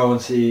you want to roll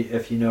and see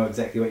if you know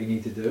exactly what you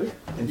need to do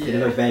instead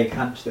of a vague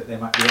hunch that they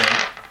might be able?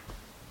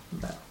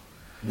 No.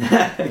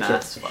 Okay. Nah,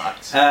 it's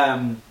fucked.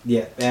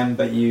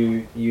 But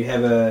you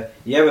have a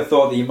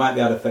thought that you might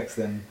be able to fix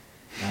them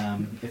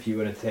if you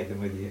were to take them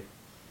with you.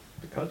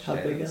 How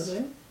big are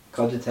they?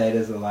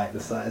 Cogitators are like the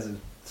size of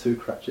 2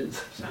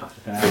 crutches,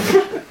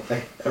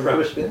 like a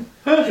rubbish bin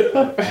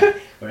or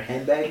a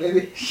handbag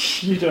maybe.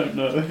 You don't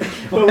know.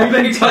 Well, we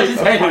can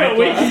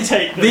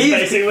take them,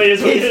 basically,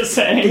 is what you're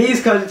saying.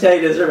 These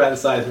cogitators are about the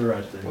size of a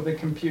rubbish bin. Well, they're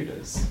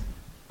computers.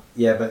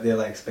 Yeah, but they're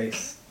like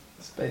space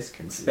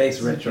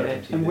retro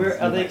Okay. computers. And where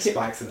are with, they like, kept?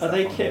 spikes and Are stuff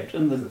they on kept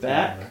them. in the So it's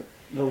back, kind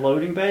the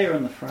loading bay, or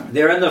in the of- front?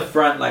 They're in the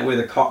front, like where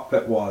the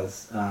cockpit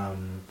was.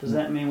 Does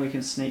that mean we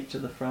can sneak to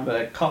the front?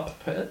 The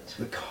cockpit.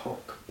 The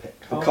cockpit.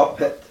 The Cock-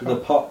 cockpit. The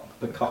pop.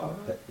 The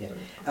cockpit.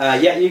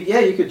 Yeah.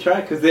 You could try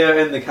because they're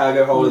in the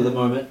cargo hold at the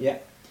moment. Yeah.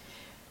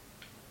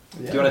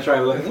 Yeah. Do you want to try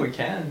a look at If them? we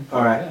can.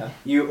 All right. Yeah.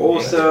 You Yeah,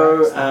 also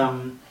tracks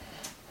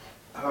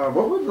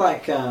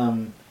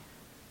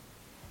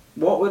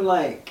what would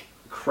like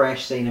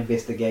crash scene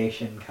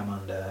investigation come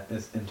under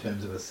in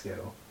terms of a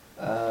skill?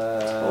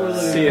 Or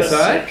CSI?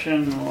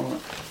 perception, or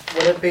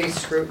Would it be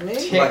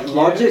scrutiny? Like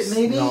logic,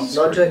 maybe?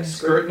 Logic,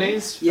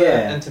 Scrutiny's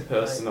Yeah.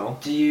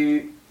 interpersonal. Do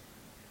you?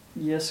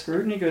 yeah,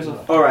 scrutiny goes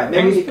off. All right.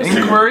 Maybe.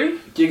 Inquiry?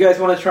 Do you guys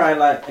want to try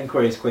like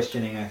inquiries,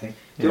 questioning? I think.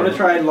 Do you want to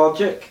try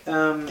logic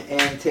and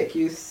tech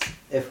use?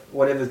 If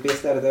whatever's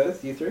best out of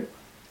those, you 3.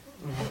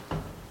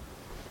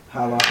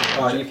 How logic?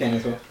 Oh, you can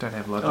as well. Don't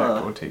have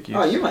logic or tech use.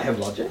 Oh, you might have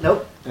logic.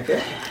 Nope.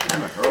 Okay.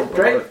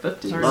 Great.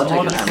 Sorry, Logic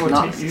logic is or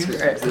not tech use?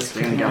 experienced. This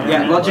thing going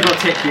Yeah, on. logic or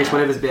tech use,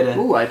 whatever's better.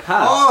 Ooh, I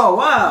passed. Oh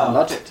wow!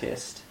 Logic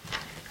test.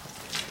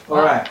 All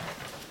right.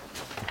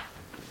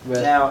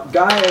 Now,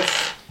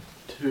 Gaius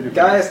 2 degrees.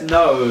 Gaius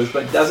knows,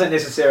 but doesn't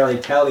necessarily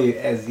tell you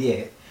as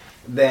yet,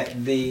 that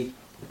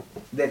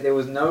there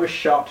was no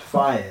shot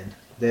fired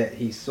that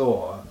he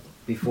saw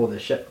before the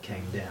ship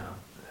came down.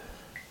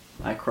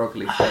 I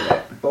croakily say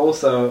that.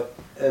 Also,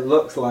 it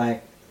looks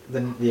like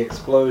the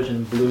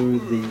explosion blew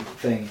the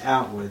thing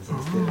outwards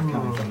instead of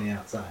coming from the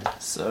outside.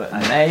 So it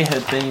may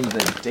have been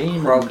the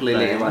demon Croakily let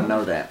thing everyone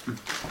know that.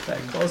 that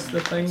caused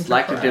the thing It's to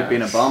likely to have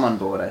been a crash. bomb on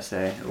board, I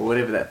say. Or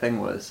whatever that thing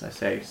was, I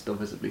say, still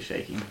visibly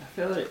shaking. I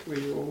feel like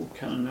we all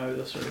kind of know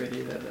this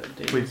already.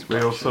 That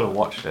We all sort of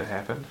watched it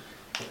happen.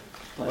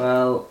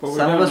 Well, But we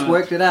some of don't us know.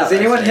 worked it out. Does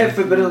anyone I say. have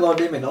Forbidden Law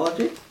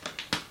Demonology?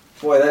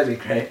 Boy, that'd be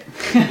great.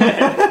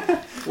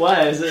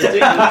 Why is it a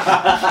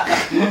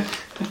demon?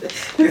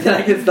 Then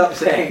I can stop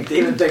saying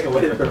demon thing or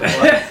whatever it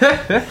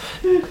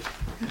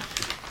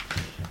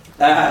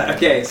was.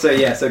 Okay, so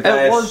Gaius... It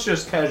was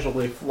just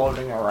casually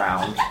floating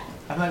around.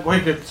 I think we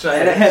could say.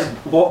 And it has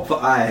warp for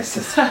eyes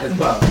as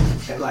well.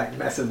 And like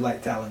massive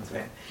like talons,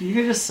 man. You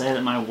could just say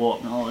that my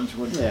warp knowledge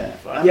would. Yeah.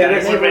 Yeah,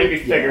 that would make me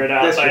figure it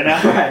out That's by right.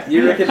 now. Right,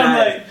 you I'm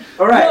recognize. like,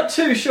 Alright. not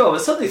too sure,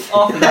 but something's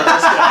off about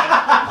this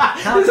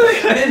guy. There's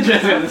something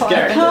interesting with this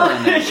character.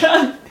 I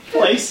can't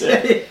place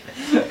it.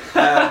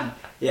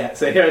 Yeah,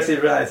 so Heresy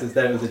realizes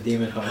that it was a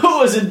demon host. Who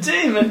was a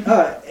demon?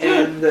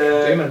 And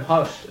Demon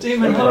host.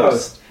 Demon Demon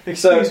host.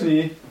 Excuse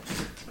me.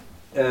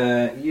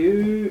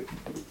 you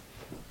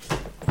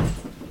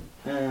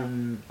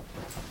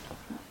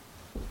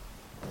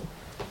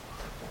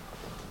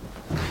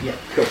yeah,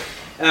 cool.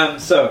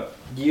 So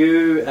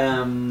you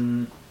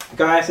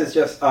Gaius is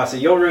just so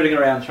you're rooting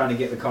around trying to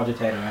get the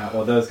cogitator out,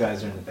 while those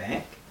guys are in the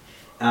back.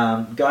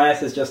 Gaius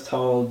has just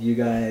told you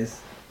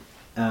guys.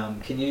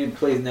 Can you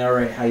please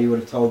narrate how you would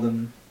have told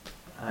them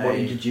what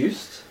you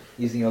deduced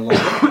using your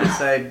logic? I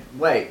say,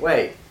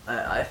 wait.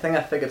 I think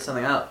I figured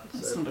something out.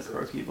 That's not a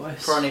croaky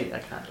voice. Probably, I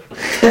can't.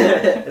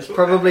 It's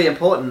probably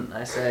important,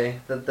 I say.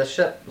 The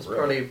ship was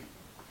probably...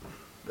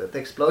 The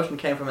explosion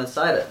came from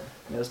inside it.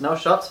 There was no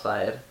shots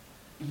fired.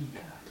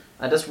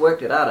 I just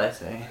worked it out, I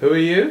say. Who are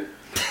you?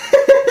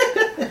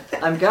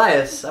 I'm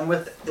Gaius. I'm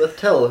with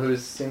Till, who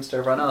seems to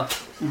have run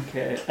off.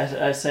 Okay,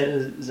 I say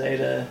to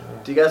Zeta,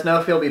 Do you guys know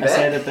if he'll be I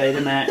say back? to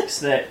Betamax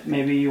that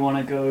maybe you want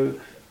to go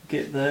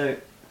get the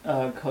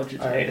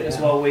cogitators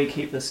yeah. while we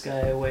keep this guy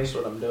away. That's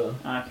what I'm doing.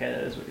 Okay,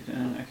 that is what you're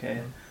doing.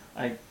 Okay,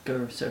 I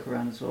go circle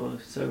around as well.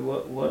 So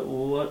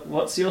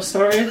what's your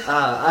story?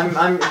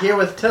 I'm here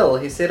with Till.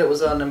 He said it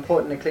was an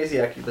important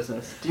ecclesiarchy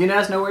business. Do you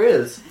guys know where he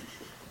is?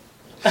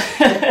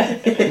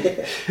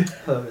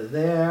 Over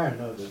there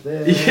and over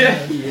there.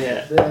 Yeah.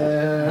 Yeah.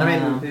 There. I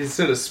mean, He's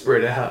sort of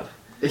spread out.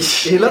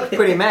 he looked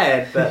pretty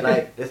mad, but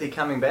like, is he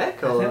coming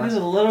back I think or? there's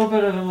a little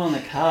bit of him on the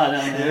car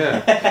down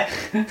there.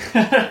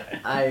 Yeah.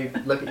 I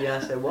look at you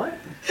and I say, what?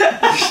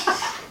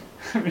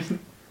 I mean,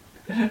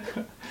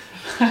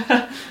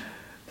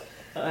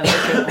 I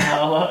look at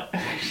how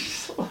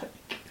just like,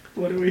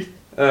 what do we?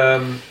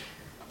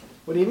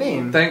 What do you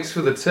mean? Thanks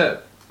for the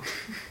tip.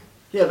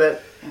 Yeah,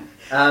 but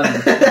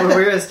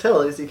where is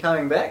Till? Is he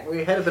coming back?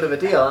 We had a bit of a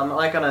deal. I'm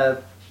like on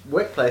a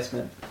work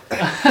placement.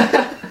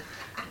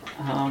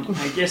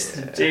 I guess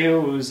the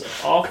deal was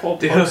off or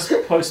Deal.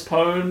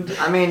 postponed.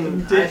 I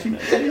mean,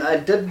 Definitely. I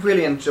did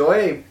really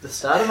enjoy the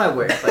start of my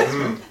work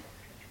placement.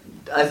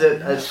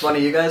 Is one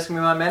of you guys going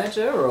to be my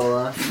manager,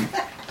 or?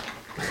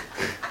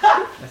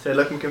 I say,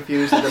 looking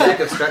confused at the lack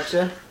of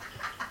structure.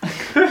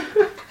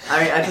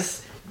 I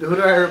mean, who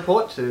do I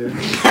report to?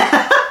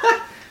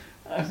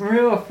 I'm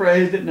real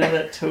afraid that now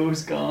that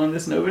tool's gone,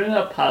 there's nobody in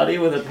our party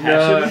with a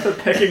passion for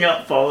picking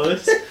up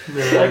followers.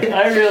 Like,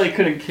 I really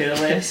couldn't care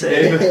less.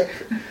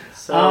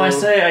 So, I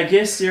say, I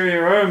guess you're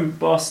your own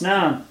boss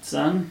now,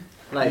 son.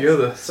 like, You're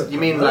the. you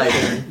mean like,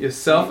 You're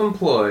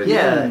self-employed.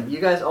 yeah, you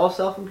guys all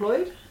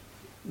self-employed?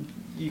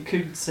 You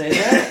could say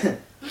that.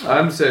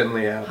 I'm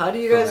certainly out. How do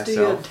you for guys do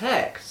your myself.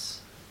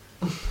 tax?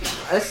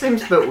 That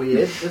seems a bit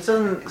weird. It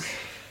doesn't.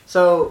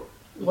 So,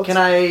 can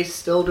I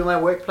still do my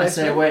work I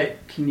placement? say,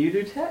 wait, can you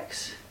do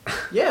tax?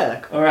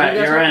 Yeah. Alright, You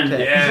guys you're want in.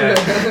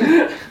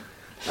 tax?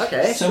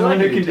 Okay. Someone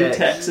sure, I who can do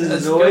taxes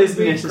It's is always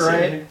gonna be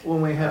necessary. great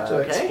when we have to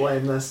Okay.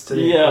 explain this to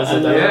the Yeah, and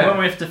Inquisitor. Yeah. when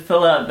we have to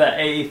fill out the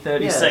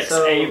A36, Yeah,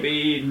 so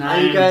AB9. Are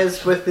you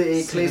guys with the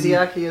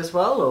ecclesiarchy as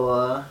well,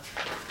 or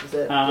is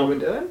that what we're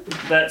doing?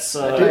 That's,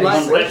 I do like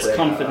that's Witcher.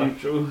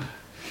 confidential.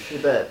 You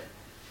bet.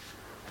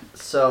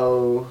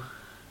 So,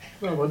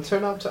 Well, we'll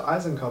turn up to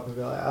Eisenkopf and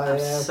be like, oh I'm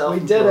yeah, we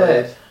did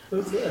it.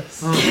 Who's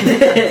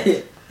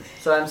this?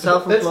 So I'm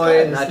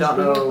self-employed and I don't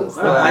know This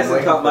what guy. I'm Eisenkopf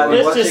working might for. be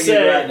Let's watching just you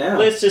say, right now.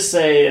 let's just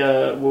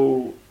say,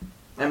 we'll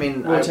I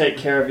mean, we'll take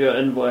care of your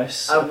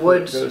invoice. I if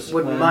would it goes to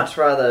would plan. much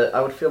rather.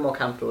 I would feel more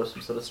comfortable with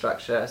some sort of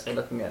structure. I say,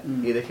 looking at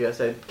either of you, I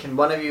said, can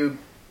one of you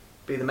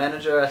be the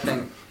manager? I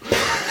think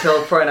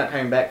Till probably not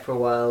coming back for a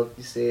while.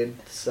 You said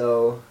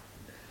so.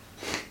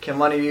 Can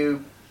one of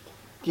you?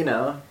 You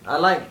know, I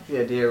like the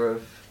idea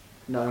of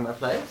knowing my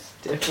place.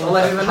 I'll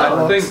let everyone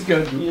know. I think-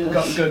 good. Yeah.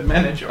 Got good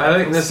manager. I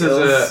think this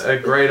skills. is a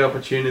great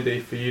opportunity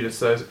for you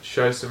to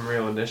show some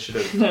real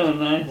initiative. No,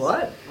 nice.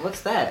 What?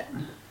 What's that?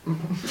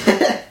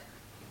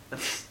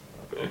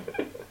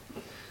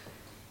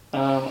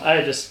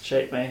 I just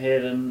shake my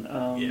head and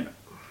Yeah.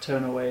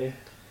 turn away.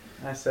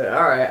 I say,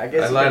 all right. I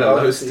guess I you light can a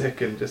both low see-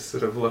 stick and just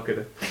sort of look at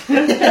it.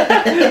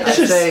 I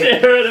Just say,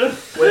 stare at him.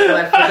 with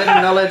my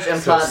forbidden knowledge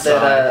implant, sigh.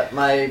 that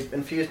my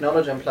infused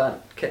knowledge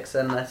implant kicks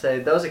in. I say,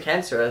 those are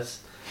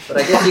cancerous, but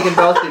I guess you can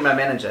both be my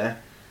manager.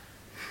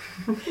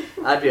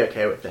 I'd be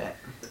okay with that.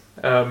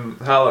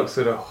 Harlock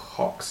sort of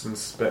hocks and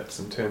spits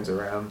and turns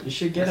around. You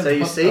should get So him. you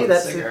hooked see, on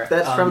that's cigarette-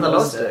 from the glow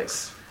law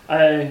sticks.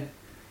 I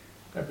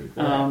That'd be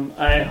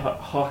great.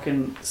 hock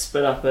and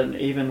spit up an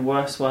even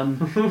worse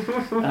one.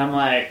 And I'm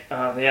like,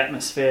 oh, the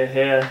atmosphere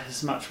here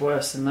is much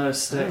worse than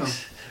those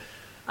sticks.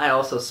 I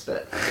also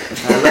spit. I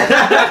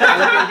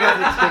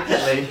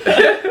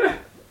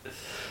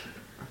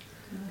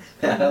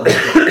look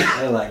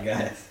expectantly. I like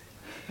guys.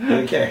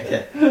 Good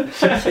character.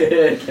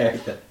 Good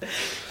character.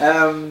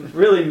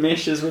 Really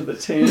meshes with the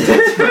team.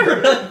 It's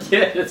really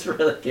good. It's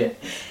really good.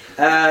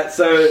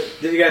 So,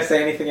 did you guys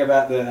say anything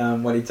about the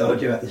what he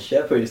told you about the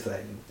ship, or just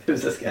like,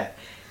 who's this guy?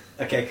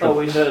 Okay, cool. Oh,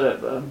 we heard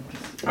it, but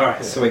All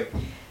right, sweet.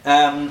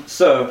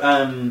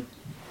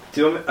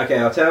 Okay,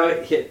 I'll tell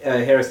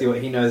Heresy what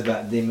he knows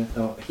about demon,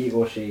 or he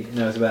or she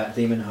knows about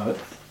demon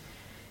oath,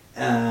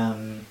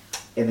 and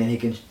then he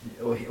can,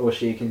 or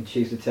she can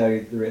choose to tell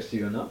you the rest of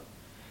you or not.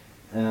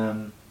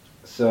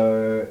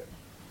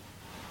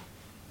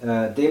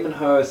 Demon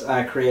hosts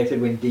are created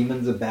when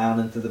demons are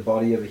bound into the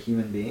body of a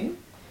human being,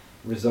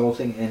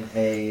 resulting in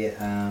a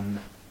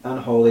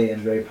unholy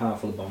and very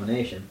powerful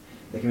abomination.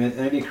 They can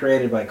only be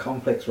created by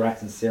complex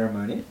rites and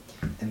ceremony,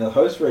 and the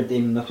host for a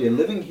demon must be a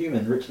living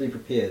human, richly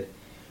prepared.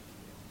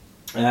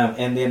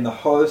 And then the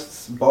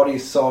host's body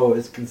soul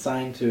is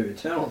consigned to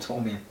eternal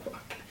torment,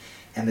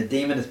 and the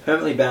demon is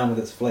permanently bound with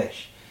its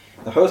flesh.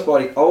 The host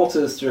body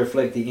alters to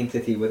reflect the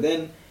entity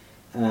within,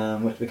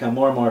 which become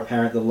more and more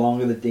apparent the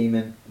longer the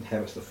demon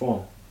inhabits the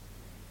form.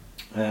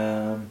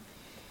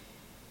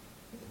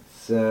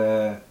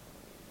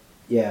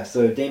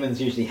 So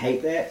demons usually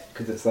hate that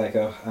because it's like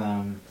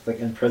it's like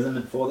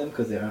imprisonment for them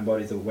because their own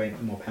bodies are way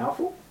more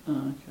powerful.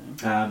 oh,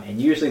 okay.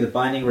 And usually the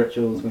binding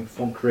rituals, when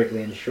performed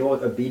correctly,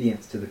 ensure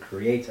obedience to the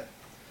creator.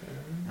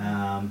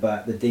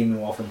 But the demon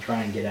will often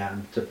try and get out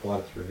and to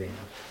plot its revenge.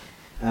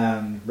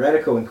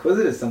 Radical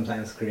inquisitors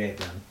sometimes create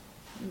them.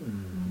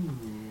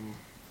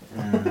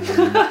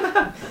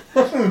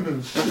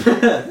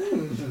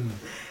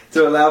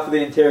 To allow for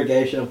the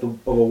interrogation of a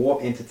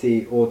warp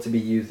entity or to be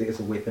used as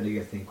a weapon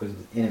against the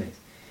Inquisitor's enemies.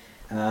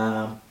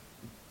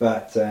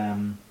 But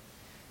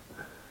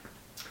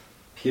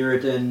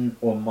Puritan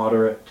or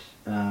moderate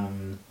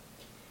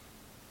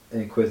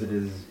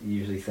Inquisitors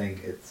usually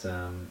think it's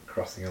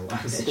crossing a line.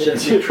 It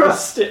shouldn't be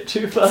crossed. Step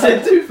too far.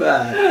 Step too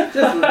far.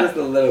 Just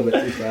a little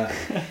bit too far.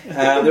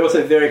 They're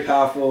also very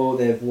powerful.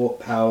 They have warp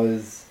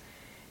powers.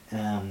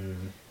 And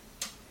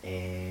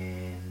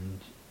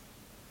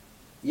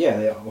yeah,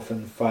 they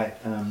often fight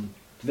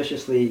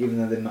viciously, even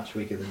though they're much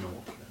weaker than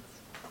normal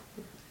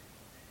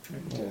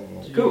humans.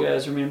 Do Cool. you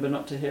guys remember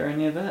not to hear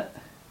any of that?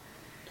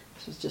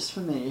 This was just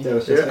for me. That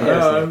was just I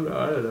don't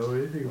know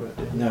anything about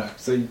that. no,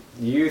 so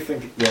you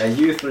think,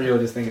 you three will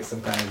just think it's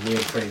some kind of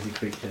weird, crazy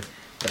creature,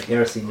 but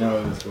Heresy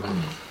knows what it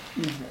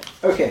is. Mhm.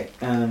 Okay,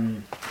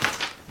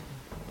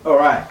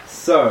 alright,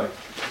 so,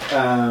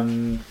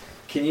 can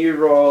you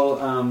roll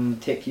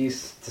tech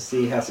use to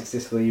see how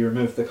successfully you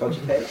remove the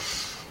cogitator?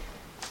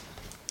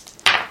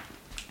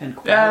 And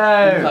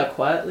Yay! like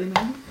quietly,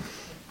 maybe?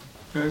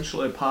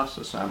 Actually, passed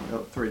this time. We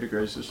got 3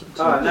 degrees of success.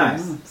 Oh,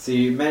 nice. So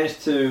you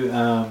managed to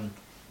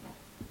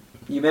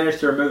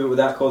remove it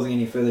without causing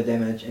any further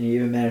damage, and you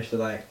even managed to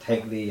like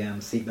take the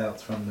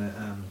seatbelts from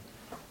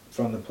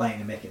the plane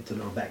and make it into a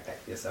little backpack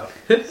for yourself,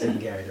 so you can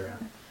carry it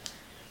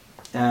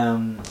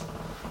around.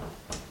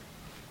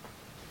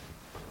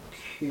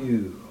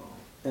 Cool.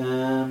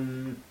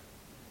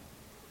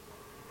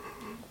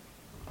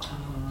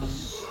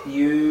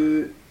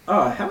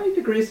 How many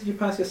degrees did you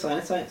pass your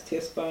science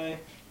test by,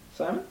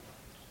 Simon?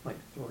 Like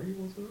 3,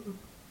 was it?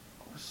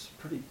 It's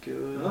pretty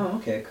good. Oh,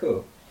 okay,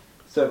 cool.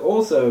 So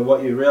also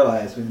what you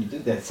realize when you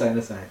did that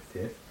science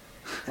test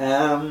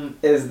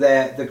is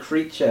that the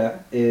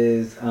creature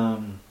is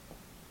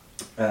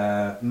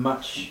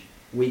much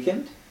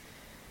weakened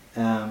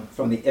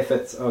from the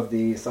efforts of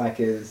the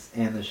Psychers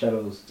and the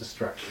shuttle's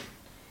destruction.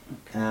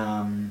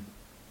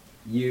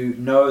 You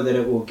know that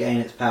it will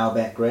gain its power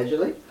back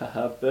gradually.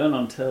 Haha, burn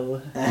on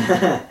till.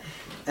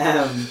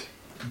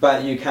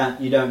 But you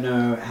don't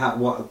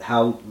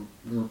know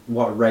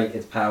what rate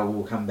its power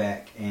will come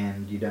back,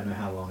 and you don't know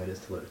how long it is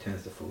till it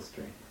returns to full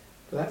strength.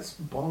 That's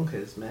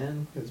bonkers,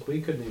 man. Because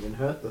we couldn't even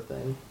hurt the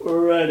thing.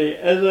 Alrighty,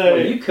 as Well, I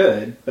you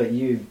could, but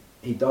he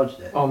dodged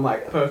it. On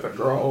like perfect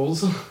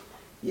rolls.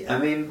 Yeah, I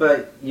mean,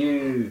 but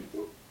you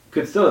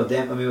could still have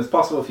it was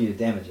possible for you to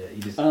damage it.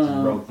 You just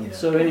rolled,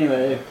 So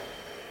anyway,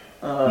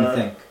 you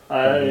think.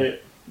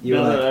 You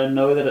now were that like, I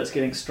know that it's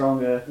getting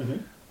stronger,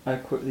 Mhm. I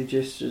quickly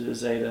gesture to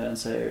Zeta and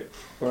say,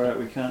 "All right,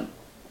 we can't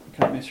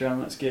mess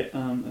around. Let's get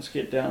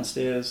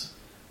downstairs."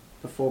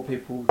 before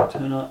people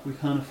turn up. We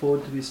can't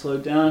afford to be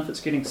slowed down if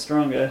it's getting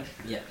stronger.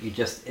 Yeah, you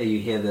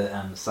hear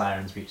the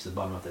sirens reach the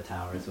bottom of the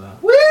tower as well.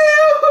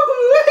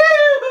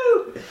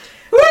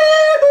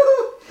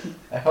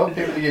 I hope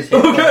people use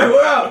Okay, headphones.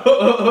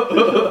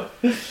 wow.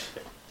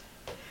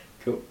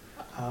 Cool.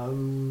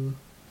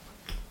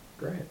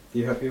 Great.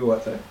 You happy with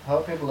what, sir? I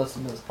hope people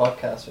listen to this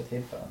podcast with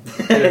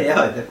headphones.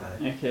 Yeah,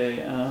 definitely.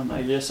 Okay,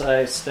 I guess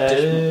I stashed.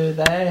 Do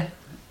they?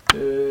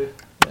 Damn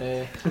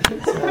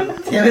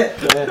it.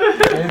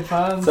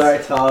 Headphones?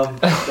 Sorry, Tom.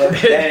 That's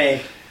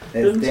Danny. That's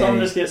Didn't Tom Danny.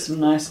 just get some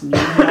nice new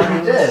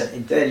He did. He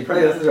did. He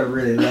probably listened to it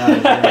really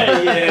loud.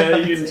 Yeah,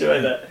 you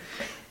enjoy that.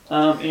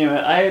 Anyway,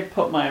 I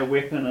put my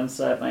weapon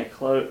inside my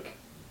cloak.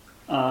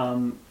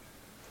 And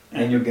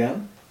your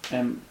gun?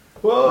 And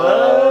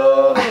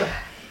Whoa!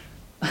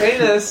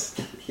 Penis!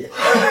 and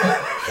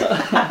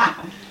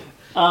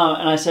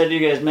I said to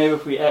you guys, maybe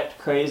if we act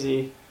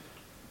crazy,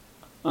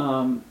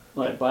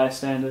 like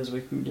bystanders,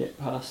 we can get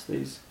past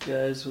these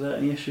guys without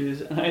any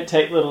issues. And I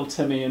take little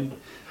Timmy and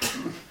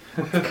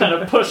kind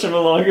of push him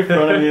along in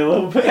front of me a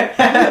little bit.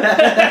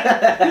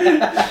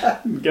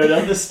 Go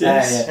down the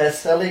stairs. Has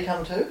Sally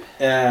come too?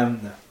 No.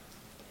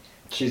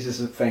 She's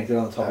just fainted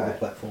on the top of the Alright.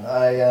 platform.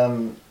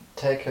 I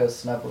take her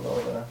snub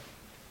revolver,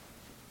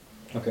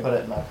 Okay. put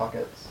it in my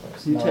pocket.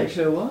 So You take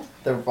her what?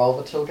 the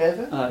revolver Till gave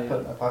her. Oh, yeah. Put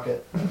it in my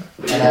pocket.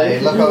 And I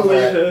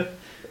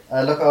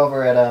look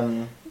over at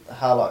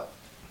Harlock,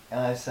 and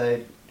I say,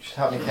 "You should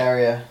help me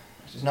carry her.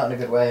 She's not in a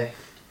good way."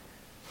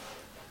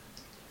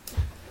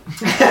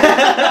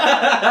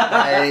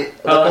 I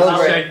look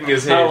over at shaking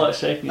his How head. like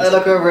shaking I his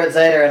look over at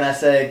Zeta and I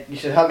say, "You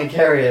should help me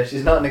carry her.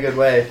 She's not in a good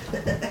way."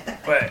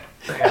 Wait,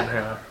 hang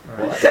on.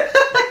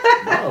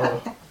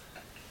 Oh.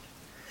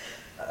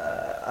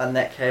 In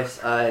that case,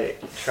 I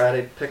try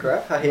to pick her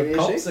up. How heavy The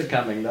is cops she? are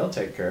coming, they'll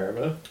take care of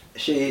her.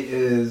 She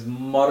is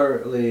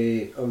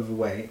moderately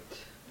overweight,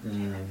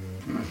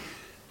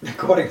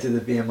 according to the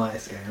BMI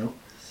scale.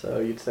 So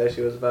you'd say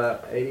she was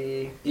about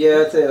 80.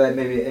 Yeah, I'd say like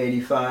maybe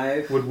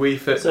 85. Would we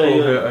fit So call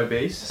you- her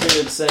obese? So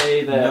you'd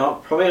say that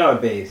No, probably not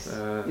obese.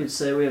 you'd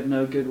say we have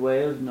no good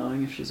way of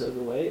knowing if she's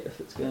overweight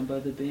if it's going by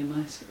the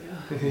BMI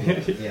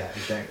scale. Yeah,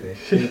 exactly.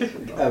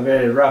 A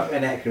very rough,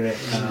 inaccurate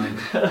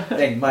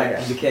thing might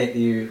indicate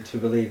you to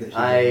believe that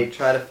I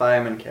try to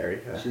fireman carry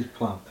her. she's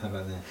plump. How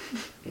about that?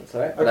 That's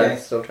alright, but Okay. I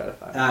still try to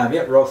fire.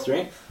 Yep, roll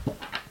strength.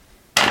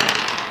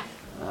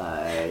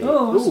 I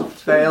Oh, that's not too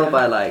fail bad.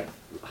 by like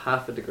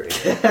half a degree.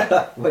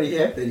 What do you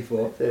have?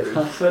 34. 30.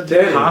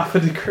 Half a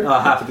degree. Oh,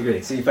 half a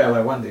degree. So you fail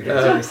by 1 degree.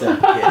 That's what you said.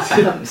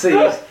 Yes. So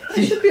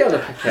I should be able to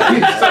pick her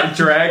You up. start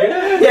dragging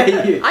it?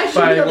 yeah, you. I should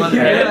By be able one to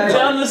carry hand. her.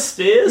 Down the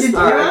stairs? You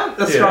Alright.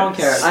 are a strong Yeah.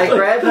 character. I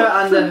grab her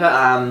under her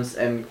arms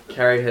and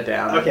carry her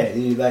down. Okay,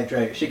 you like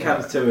drag. She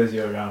comes to as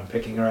you're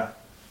picking her up,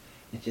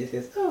 and she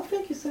says, "Oh,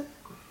 thank you, sir."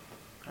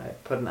 I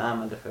put an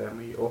arm under her and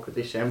we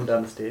awkwardly shamble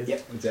down the stairs.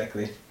 Yep,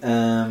 exactly.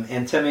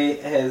 And Timmy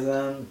has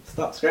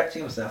stopped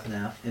scratching himself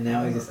now, and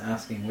now he's just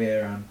asking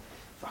where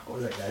fuck, what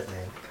was that guy's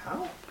name?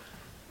 Carl.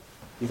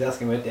 He's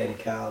asking where Daddy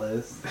Carl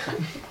is.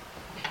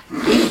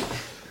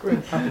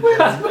 Where's Papa Where's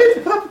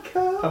John's? Papa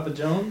Carl? Papa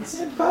John's?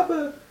 And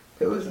Papa.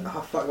 It was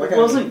fuck. Why It can't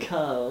I- wasn't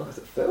Carl. Was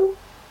it Phil?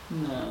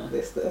 No.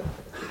 Lester?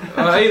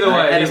 Either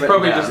I way, had he's it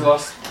probably written just down.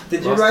 lost.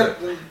 Did you Lost write?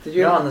 it. Did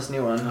you? You're on this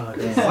new one. Oh,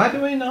 damn. Why do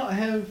we not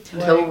have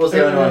Till was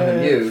the only one who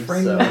knew,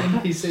 friend so-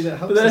 NPC that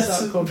helps But us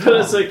that's, out called but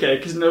it's Tom? okay,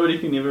 because nobody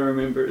can ever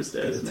remember his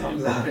dad's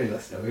Tom's name. not a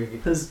Lester movie.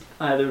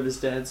 Either of his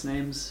dad's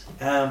names.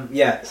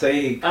 Yeah, so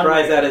he I'm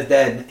cries like- out his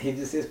dad. And he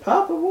just says,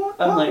 "Papa, what?"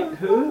 I'm Papa, like,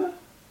 who?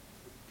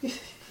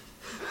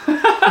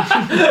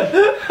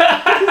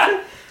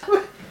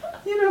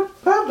 You know,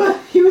 Papa,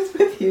 he was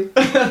with you.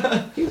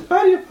 He was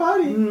part of your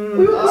party.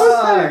 We were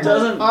Ah,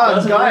 doesn't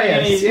Gaius, ring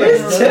any, yes.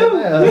 Where's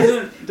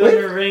Till?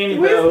 doesn't ring any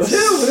Where's bells.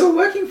 Till? We were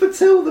working for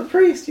Till the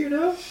priest, you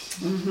know.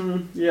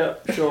 Mm-hmm.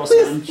 Yep, sure,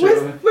 son,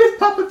 sure. Where's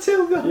Papa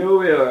Till gone? You'll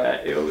be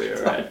alright, you'll be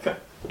alright.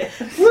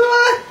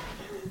 What?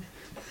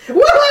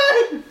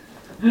 What?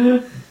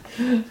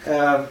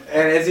 And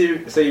as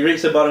you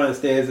reach the bottom of the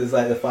stairs, there's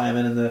like the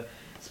fireman and the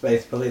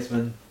space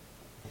policeman.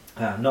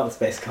 Not the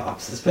space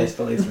cops, the space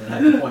policeman.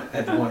 I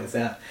had to point this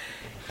out.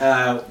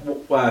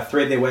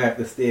 Thread their way up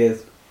the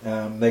stairs.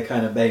 They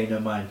kind of pay no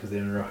mind because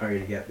they're in a hurry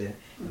to get there.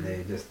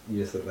 And you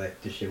just look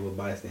like disheveled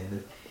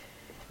bystanders.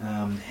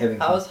 How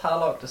is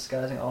Harlock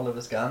disguising all of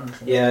his guns?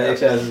 Yeah,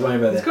 actually, I was just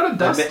wondering about He's that. got a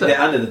duster. They're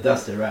under the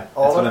duster, right?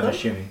 All That's what of I'm them?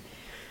 assuming.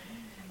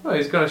 Oh,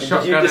 he's got a Did you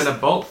shotgun just- and a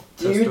bolt.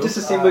 Do you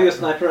pistol. disassemble your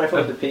sniper rifle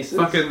into pieces?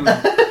 Fucking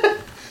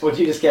Or do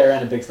you just carry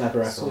around a big sniper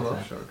rifle? all the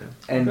sawed-off time? shotgun.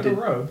 And Got a did,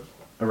 robe.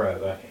 A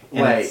robe, okay.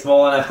 And Wait, it's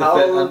small enough to how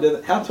fit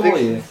under. How tall are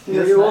you?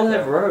 You all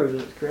have robes,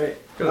 it's great.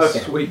 Got Okay.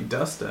 a sweet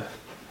duster.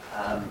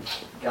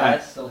 Guy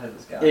still has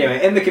his gun.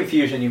 Anyway, in the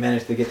confusion, you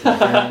managed to get to the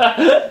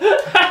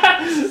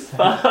ground.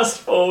 Fast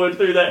forward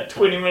through that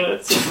 20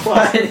 minutes of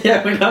class.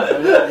 Yeah, we're not.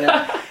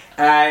 Yeah.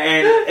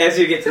 And as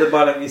you get to the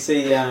bottom, you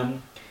see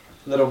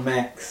little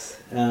Max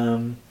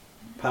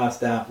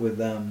passed out with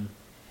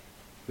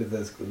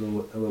those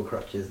little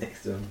crutches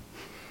next to him.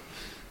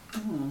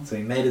 Oh. So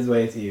he made his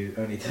way to you,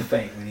 only to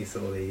faint when he saw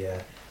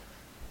the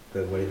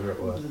the whatever it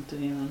was. The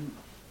demon.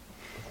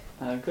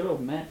 Good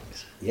old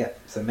Max. Yep.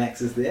 So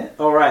Max is there.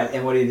 All right.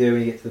 And what do you do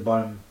when you get to the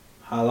bottom?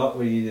 Harlock,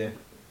 what do you do?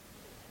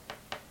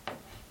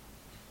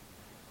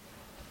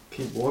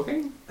 Keep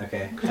walking.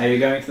 Okay. Are you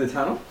going to the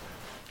tunnel?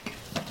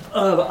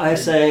 I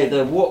say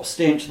the warp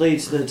stench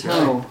leads to the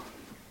tunnel.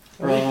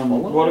 Are we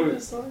following what do we?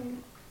 this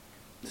thing?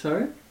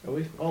 Sorry. Are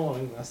we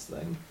following this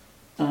thing?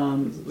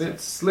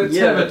 Let's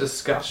Yeah. have a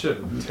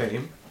discussion,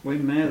 team. We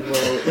may as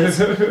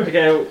well. Okay,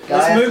 Gaius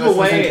let's move listens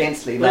away.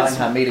 intensely, knowing Let's,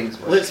 how meetings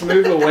work. let's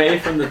move away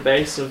from the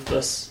base of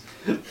this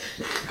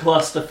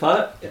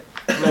clusterfuck,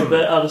 a little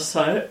bit out of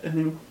sight, and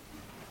then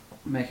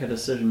make a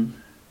decision.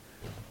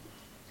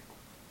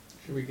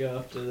 Should we go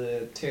after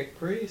the tech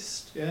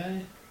priest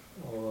guy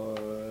or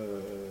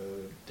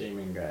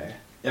demon guy?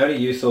 Only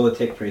you saw the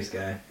tech priest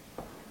guy.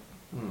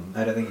 Hmm.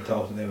 I don't think you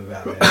told them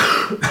about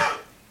that.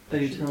 Are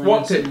you telling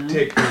What us tech now?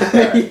 priest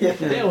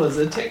guy? There was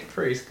a tech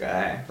priest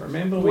guy.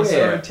 Remember we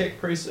Where? saw a tech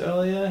priest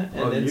earlier, and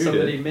Oh, then you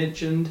somebody did.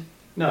 mentioned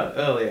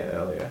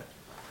earlier.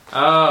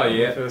 Oh When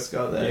we yeah. first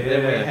got there.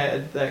 Then we Yeah.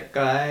 had that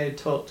guy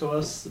talk to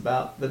us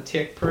about the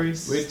tech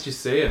priest, Where'd you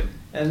see him?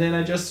 and then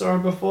I just saw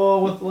him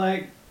before with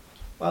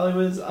while he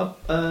was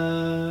up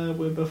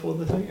before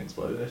the thing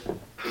exploded.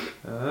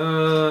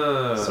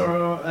 Oh.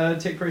 Saw a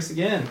tech priest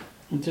again.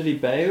 And did he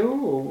bail,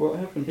 or what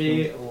happened to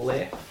He him?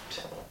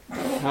 left.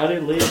 How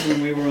did he leave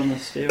when we were on the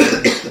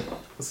stairway?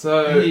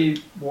 So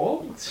He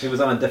walked. He was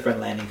on a different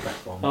landing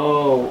platform.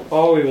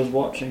 Oh, he was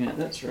watching it,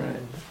 that's right.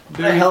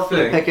 do I you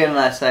helpfully think- pick in and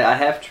I say, I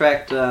have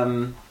tracked,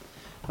 when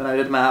I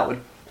did my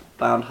Outward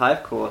Bound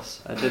Hive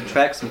course, I did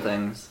track some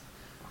things.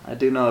 I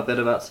do know a bit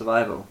about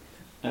survival.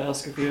 I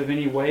ask if you have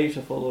any way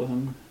to follow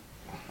him.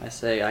 I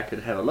say I could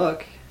have a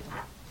look,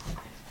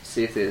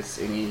 see if there's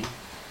any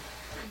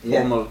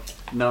Yeah. form of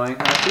knowing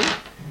how to.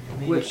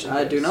 Which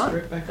I do not.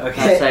 Straight back up.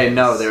 Okay. I say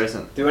no, there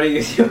isn't. Do you want to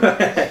use your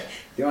Do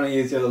you want to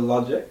use your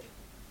logic?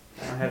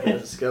 I don't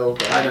have the skill,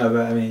 but I know,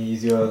 but I mean,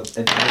 use your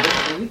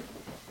intelligence, maybe.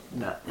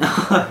 no.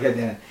 Okay,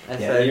 then. I Yeah,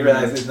 say you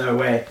realize there's no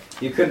way.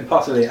 You couldn't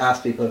possibly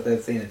ask people if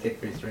they'd seen a tech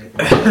priest or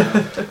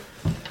anything.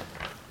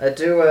 I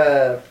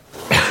do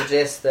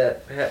suggest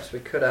that perhaps we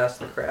could ask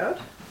the crowd.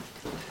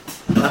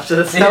 After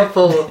this Yeah.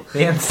 helpful,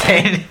 the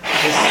insane,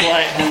 There's a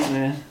slight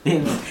hint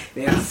there.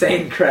 the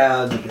insane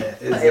crowd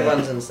that is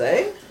everyone's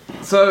insane.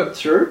 So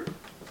true.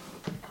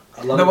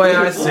 A lot the of way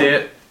people- I see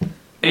it,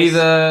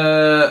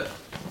 either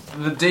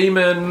the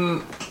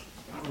demon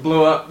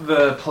blew up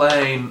the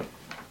plane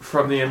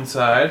from the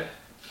inside.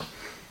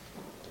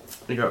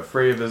 He got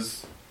free of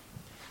his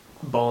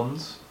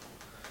bonds,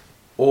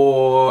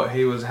 or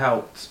he was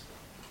helped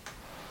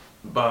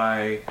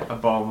by a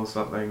bomb or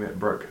something that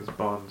broke his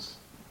bonds,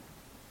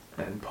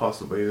 and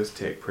possibly this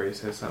tech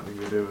priest has something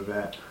to do with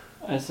that.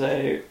 I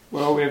say,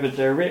 well, we have a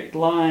direct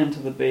line to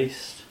the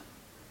beast.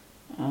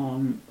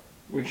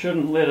 We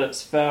shouldn't let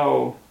its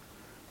foul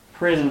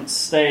presence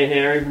stay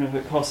here, even if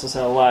it costs us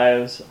our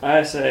lives.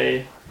 I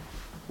say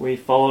we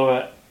follow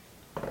it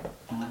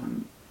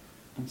and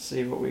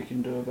see what we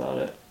can do about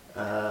it.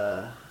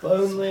 If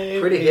only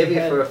Pretty we heavy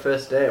had- for a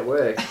first day at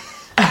work.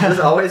 Is it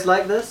always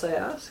like this, I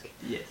ask?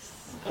 Yes.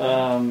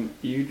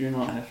 You do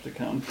not have to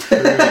come. I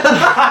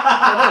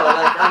know,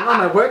 like, I'm on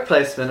my work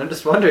placement. I'm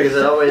just wondering, is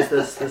it always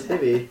this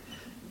heavy?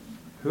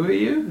 Who are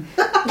you?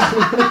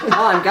 Oh,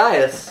 I'm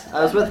Gaius.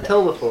 I was with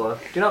Till before.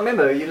 Do you not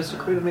remember? You just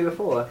recruited me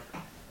before.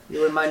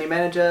 You were my new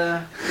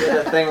manager. We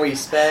had a thing where you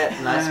spat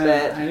and I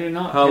spat. I do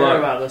not How care long-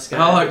 about this guy.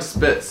 How like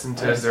spits and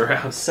turns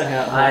around. Say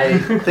out I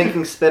loud.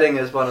 thinking spitting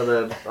is one of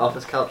the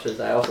office cultures.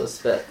 I also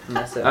spit. And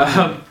I said,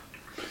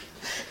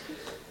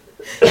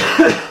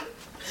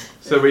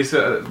 So we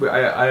sort of,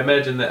 I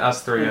imagine that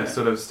us three are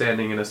sort of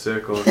standing in a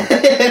circle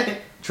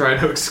trying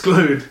to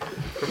exclude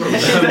from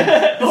them.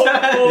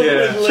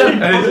 Yeah.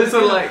 And he's just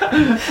sort of like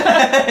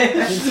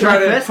trying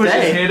to first push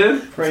his day. head in.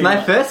 it's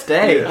my first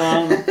day.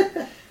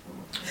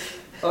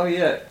 Oh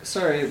yeah,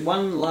 sorry.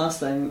 One last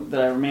thing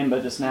that I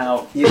remember just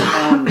now.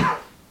 Yeah.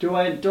 Do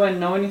I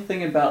know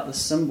anything about the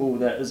symbol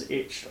that is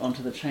etched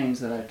onto the chains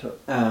that I took?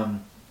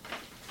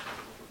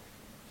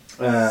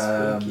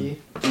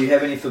 Spooky. Do you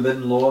have any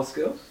forbidden law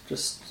skills?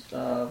 Just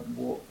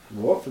warp,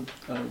 Warp. warp.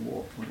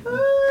 Whatever.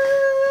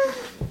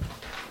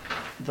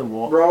 The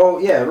warp.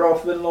 Roll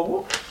forbidden law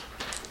warp.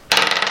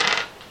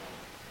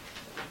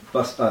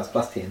 It's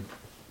plus 10.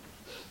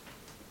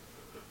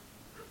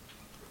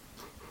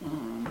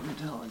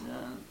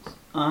 Intelligence.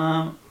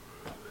 I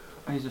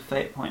use a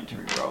fate point to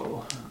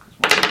reroll.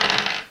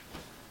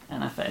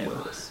 And I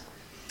fail.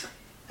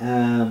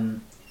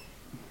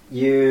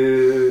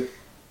 You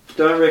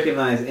don't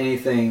recognize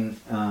anything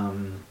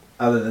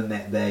other than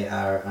that they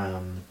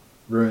are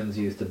runes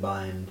used to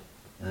bind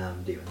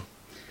demons.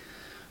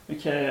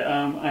 Okay,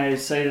 I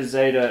say to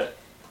Zeta,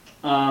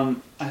 I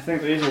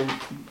think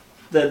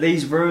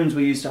these runes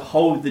were used to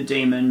hold the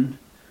demon,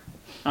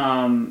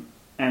 and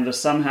are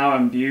somehow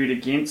imbued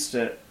against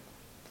it.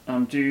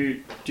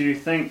 Do you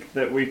think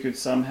that we could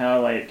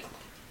somehow like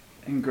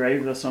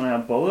engrave this on our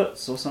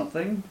bullets or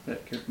something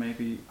that could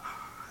maybe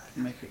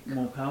make it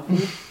more powerful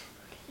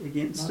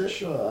against Not it?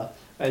 sure.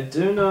 I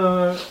do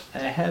know. I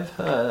have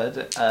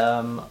heard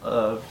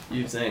of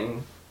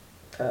using.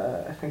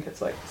 I think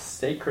it's like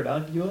sacred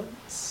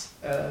unguents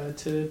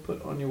to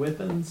put on your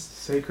weapons.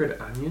 Sacred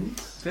onions?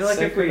 I feel like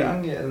Sacred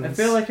onions. I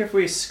feel like if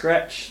we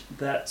scratch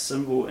that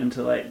symbol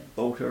into like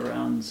bolter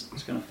rounds,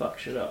 it's gonna fuck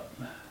shit up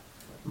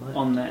Might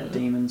on do that it.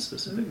 demon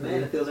specifically.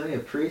 Man, if there was only a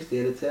priest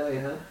there to tell you,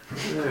 huh?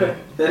 Yeah.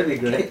 That'd be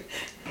great.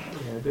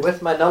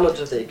 With my knowledge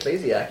of the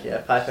ecclesiarchy,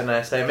 I pipe in and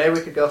I say, maybe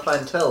we could go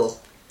find Till.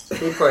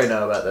 He'd probably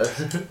know about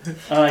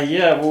this.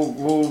 Yeah,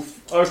 we'll.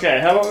 Okay,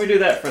 how about we do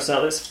that for a sec?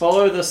 Let's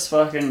follow this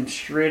fucking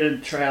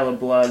shredded trail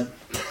of blood.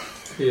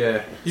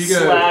 Yeah. You go.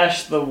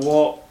 Slash the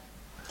warp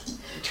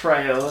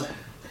trail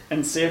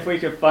and see if we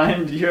can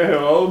find your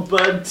old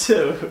bud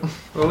too.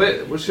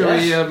 Well,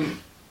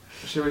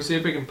 shall we see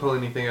if we can pull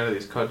anything out of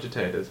these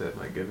cogitators that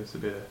might give us a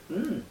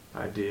better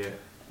idea?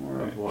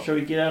 Alright, what- shall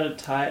we get out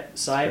of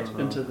sight going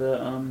on? into the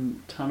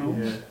tunnel?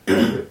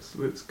 Yeah.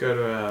 let's go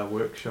to our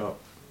workshop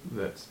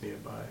that's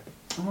nearby.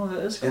 Oh, that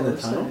is In the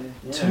close. tunnel?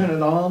 eh? Turn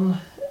it on.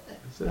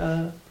 Is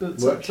it? It's up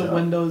to Workshop.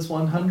 Windows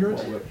 100.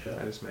 What workshop?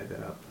 I just made that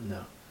up.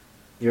 No.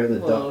 You're at the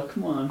Well, dock.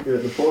 come on. You're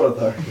at the port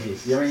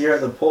authority. I mean, you're at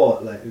the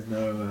port. Like, there's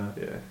no.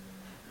 Yeah.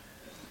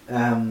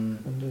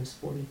 Windows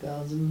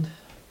 40,000.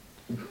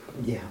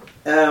 Yeah.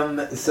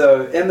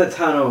 So in the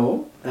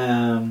tunnel,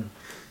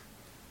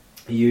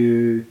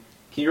 you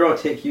can you roll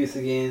tech use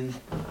again,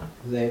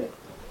 Zeta?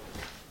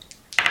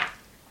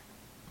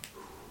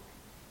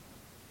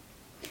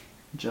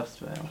 Just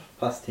fail.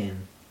 Plus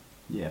 10.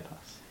 Yeah,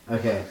 pass.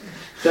 Okay.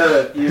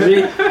 So you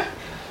read.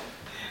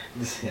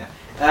 Yeah.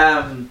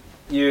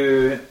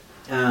 You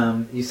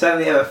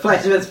suddenly have a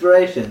flash of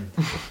inspiration.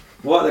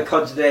 What the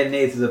cogitator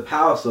needs is a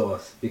power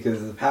source,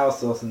 because the power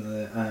source in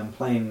the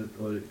plane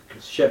or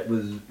ship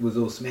was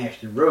all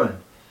smashed and ruined.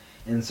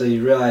 And so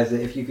you realise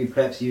that if you could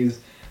perhaps use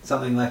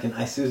something like an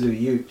Isuzu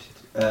Ute,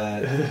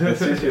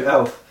 Isuzu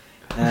Elf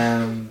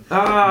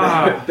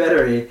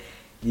battery,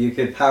 you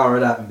could power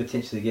it up and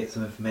potentially get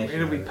some information.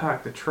 Where did we out of it.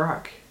 park the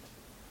truck?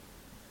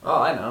 Oh,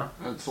 I know.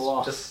 It's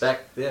lost. Just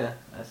back there,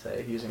 I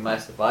say, using my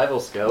survival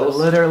They're skills.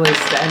 literally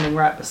standing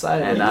right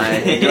beside And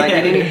me. do I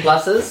get any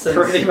pluses since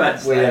Pretty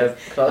much we're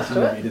so. close to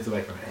 100 it? meters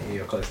away from it.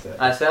 You're close to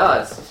it. I say,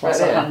 oh, it's right Plus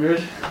there.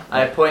 100.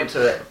 I point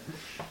to it.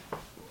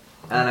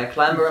 And I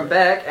clamber him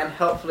back and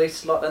helpfully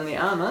slot in the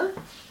armour,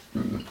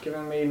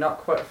 giving me not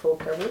quite full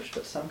coverage,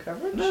 but some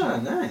coverage. Oh,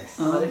 nice.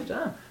 On my left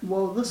arm.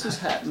 While this is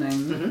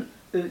happening,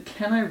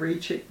 can I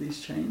recheck these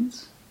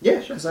chains?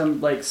 Yeah, sure. Because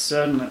I'm like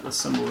certain that the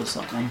symbol is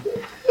something.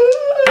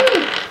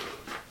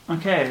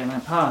 Okay, and I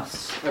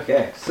pass.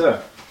 Okay,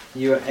 so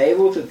you are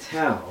able to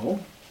tell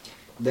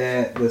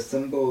that the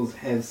symbols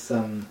have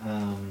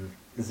some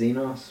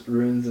Xenos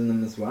runes in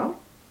them as well,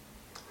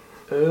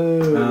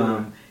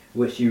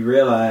 which you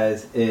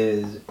realise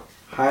is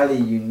highly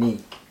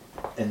unique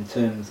in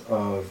terms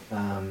of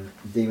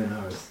demon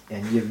hosts,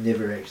 and you've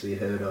never actually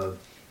heard of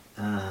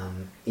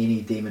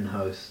any demon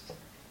host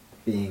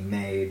being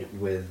made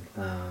with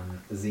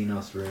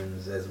Xenos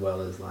runes as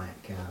well as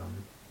like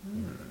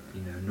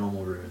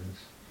normal runes.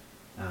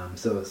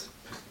 So it's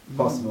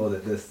possible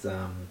that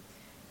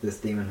this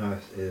demon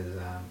host is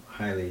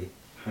highly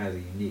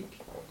unique,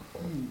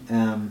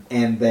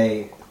 and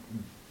they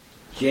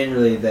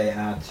generally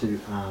are to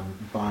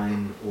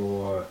bind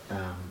or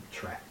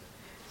trap.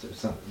 So there's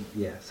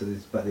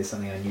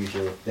something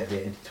unusual that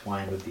they're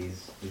intertwined with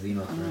these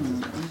Xenos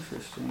runes. as well.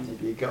 Interesting.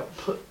 You got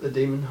put the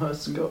demon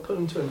host and got put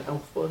into an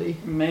elf body.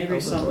 Maybe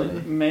Elf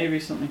body.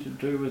 something to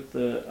do with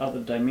the other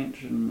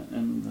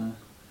dimension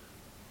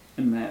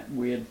in that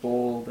weird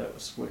ball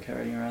that we're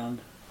carrying around.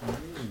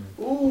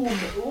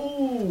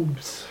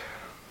 Oobs.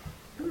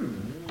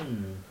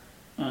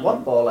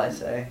 What ball, I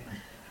say?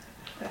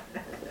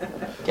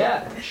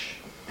 Catch.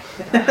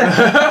 I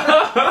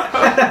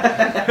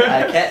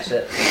catch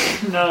it.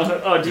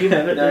 No. Oh, do you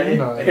have it? No, Danny?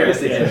 no.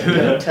 Heresy.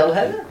 Yeah. Till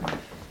have it?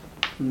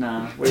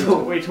 Nah.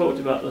 We talked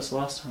about this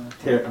last time.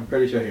 Here, I'm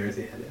pretty sure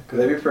Heresy had it. Because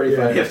that'd be pretty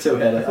funny if two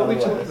had I it. thought we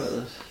talked Otherwise- about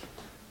this.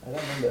 I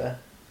don't remember.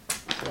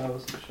 So I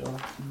wasn't sure.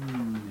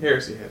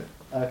 Heresy hit it.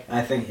 Okay.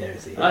 I think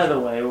Heresy had it. Either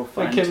way, we'll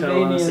For find Till in a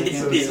convenience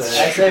second. of I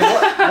say,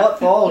 what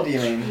ball do you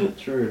mean?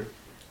 True.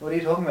 What are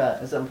you talking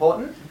about? Is it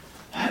important?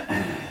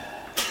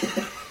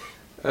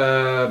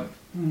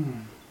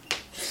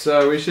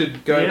 So we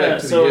should go back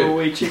to so the are U.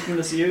 we checking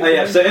this U? Oh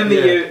yeah, so in the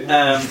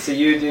Yeah. so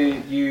you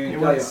got your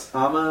wants-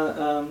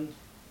 armor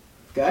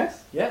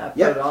guys? Yeah, I put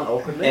Yep. it on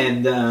awkwardly.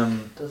 And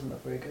Doesn't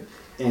look very good.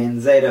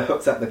 and Zeta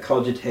hooks up the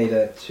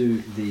cogitator to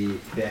the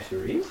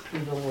battery.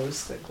 And a low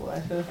stick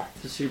lighter.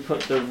 Does she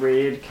put the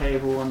red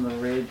cable on the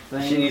red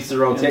thing? She needs to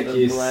roll and tech the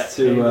use black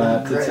to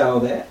cable? Great. tell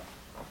that.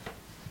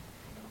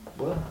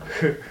 What?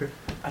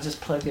 I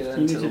just plug it You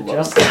into need the to low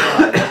just- stick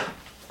lighter.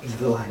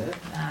 The lighter.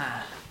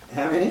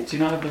 How many? Do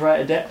you not have the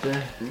right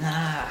adapter? Nah.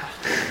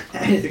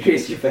 How many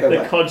degrees you fail The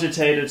by?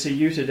 cogitator to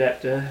Ute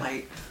adapter.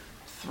 Like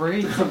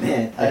 3. Oh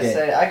man. I Okay.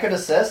 say, I could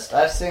assist.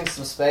 I've seen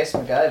some Space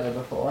MacGyver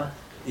before.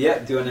 Yeah.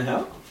 Do you want to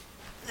help?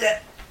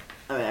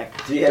 I mean,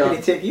 Do you have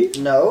any tech use?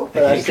 No,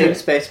 but Okay, I've seen good.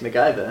 Space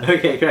MacGyver.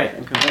 Okay, great.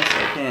 I'm convinced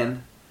I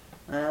can.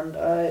 And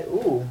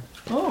ooh,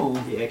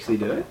 Oh, You actually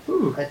do it?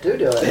 I do it.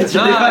 That's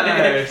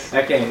Nice.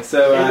 Okay,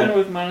 so even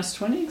with minus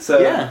 20? so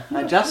Yeah,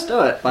 I just do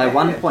it by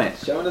 1 point.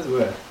 showing his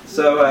worth.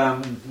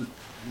 So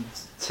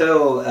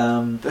till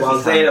This while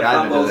is how Zeta Guyver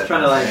fumbles does it,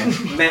 trying to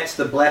like match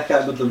the black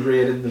up with the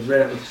red and the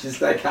red, which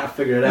just I can't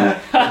figure it out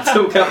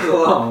until comes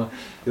along.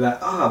 You're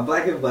like,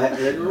 black and black,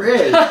 red and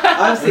red.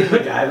 I've seen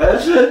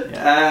MacGyver.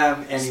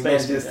 And he Space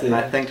manages And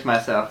I to. think to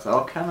myself, it's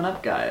all coming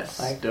up, guys.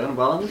 Like- Doing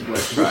well in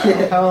this work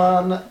trial. How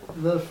on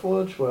the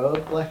Forge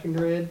world, black and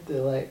red,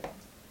 they're like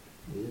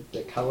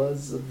the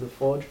colours of the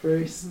Forge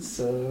Priest,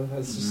 so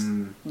it's just,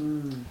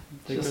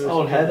 just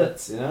old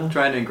habits, you know?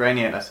 Trying to ingrain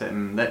it, I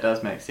said, that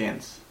does make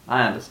sense.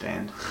 I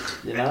understand.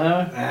 You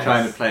know?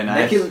 Trying to play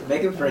nice.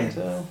 Make him friends.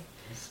 So,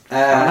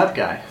 Coming up,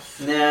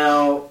 guys.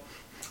 Now,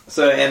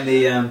 so and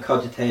the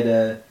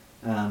cogitator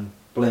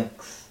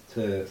blinks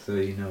so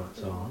you know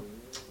it's on.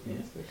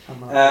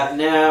 come up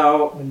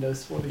Now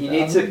Windows 40. you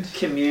need to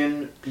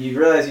commune. You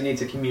realize you need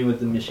to commune with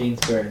the machine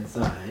spirit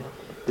inside.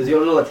 Does your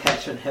little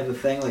attachment have a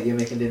thing like you're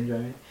making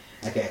dendron?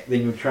 Okay,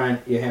 then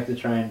you have to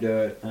try and do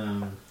it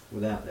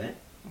without that.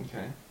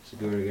 Okay. So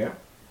give it a go.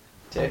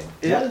 Check.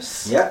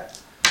 Yes. Yep.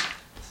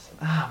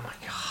 Oh my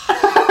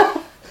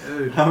god.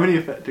 Dude. How many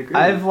degrees?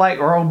 I've like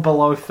rolled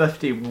below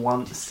 50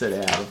 once today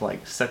out of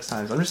like 6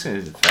 times. I'm just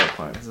gonna do the fail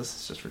point because this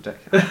is just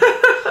ridiculous.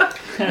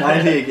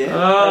 90 again.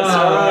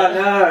 Oh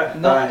no!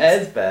 Not Alright.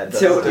 as bad.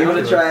 So do you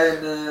want to try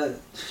and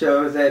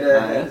show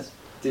Zeta? Nice.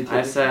 do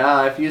I say,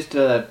 I've used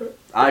a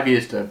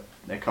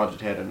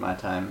cogitator in my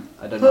time.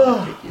 I don't know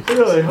how to use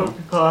it. you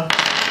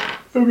pass.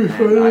 It'll be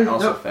And I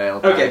also Nope.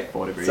 failed Okay, by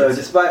 4 degrees. So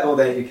despite all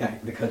that, you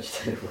can't. The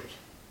cogitator work.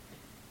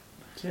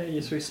 Okay, I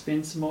guess we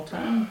spend some more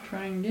time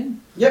trying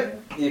again.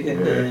 Yep. You can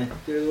do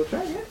a little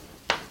try.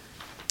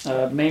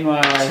 Yeah.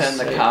 Meanwhile, I Turn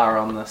the say- car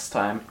on this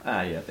time.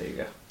 Ah, yeah, there you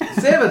go.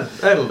 7.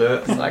 That'll do it.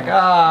 It's like,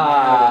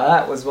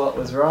 that was what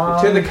was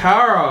wrong. Turn the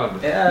car on.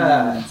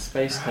 Yeah.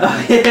 Space Oh,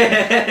 car.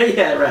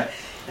 yeah, right.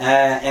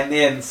 And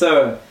then,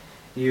 so,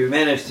 you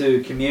manage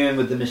to commune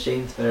with the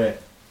machine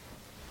spirit.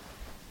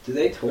 Do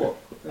they talk?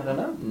 I don't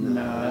know.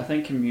 No, I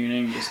think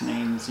communing just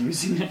means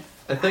using it.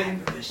 I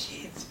think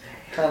Machine spirit.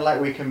 Kind of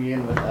like we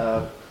commune with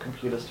our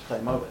computers to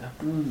play mobile.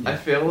 I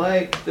feel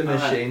like the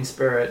machine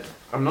spirit.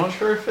 I'm not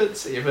sure if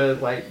it's ever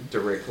like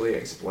directly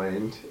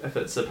explained. If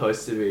it's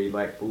supposed to be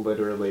like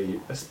literally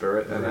a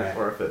spirit in Right. it,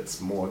 or if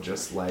it's more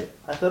just like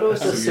I thought it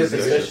was just That's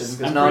superstition weird.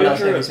 because I'm no one pretty knows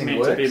sure it's everything meant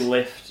works. to be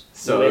left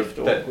So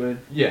that- awkward.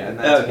 yeah, and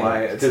that's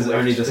why it's because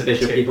only left the to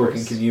special people can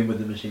detectives. commune with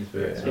the machine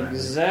spirits. Yeah. Right.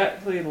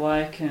 Exactly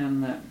like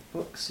in that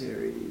book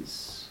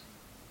series,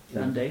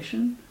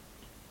 Foundation,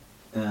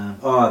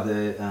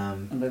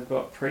 and they've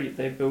got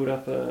they build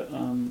up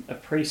a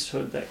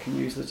priesthood that can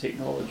use the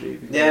technology.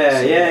 because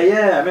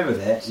Yeah, I remember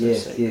that. So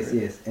Yes, sacred.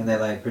 yes. And they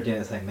like pretend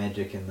it's like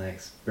magic and like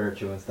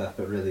spiritual and stuff,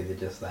 but really they're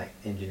just like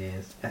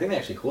engineers. I think they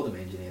actually call them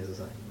engineers or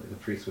something. Like the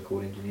priests were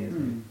called engineers.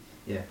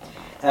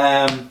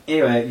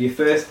 Anyway, you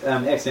first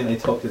accidentally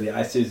talk to the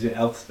Isuzu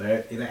elf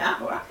spirit. He's like,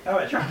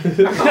 I try.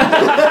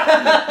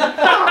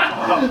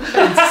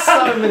 It's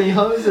so many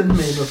hoes in me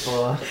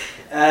before.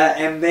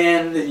 And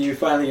then you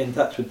finally get in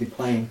touch with the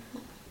plane.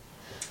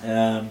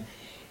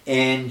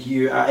 And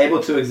you are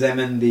able to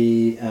examine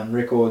the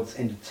records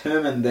and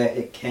determine that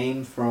it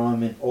came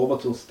from an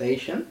orbital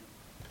station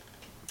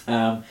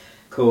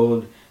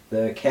called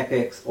the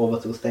CAPEX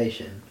orbital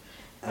station.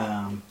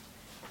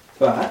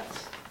 But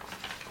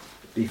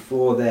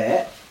before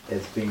that,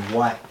 it's been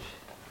wiped.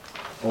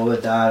 All the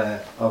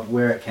data of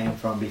where it came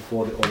from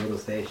before the orbital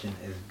station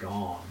is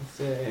gone. Is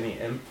there any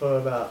info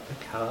about the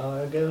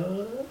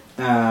cargo?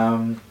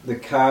 The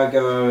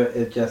cargo,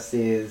 it just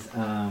says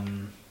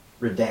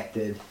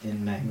redacted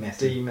in massive.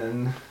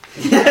 Demon.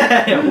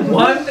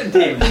 One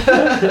demon.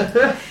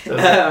 Doesn't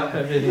have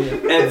any.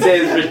 It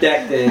says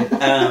redacted,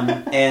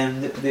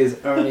 and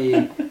there's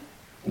only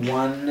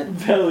one.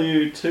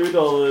 Value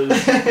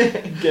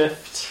 $2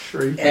 gift.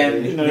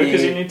 And You know,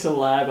 because the- you need to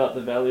lie about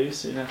the value,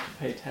 so you don't have to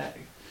pay tax.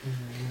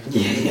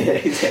 Yeah,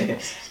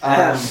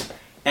 exactly.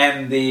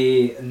 And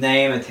the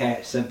name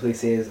attached simply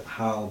says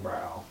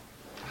Halbrow.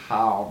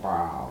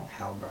 Halbrow.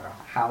 Halbrow.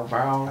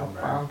 Halbrow.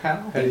 Halbrow.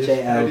 Halbrow.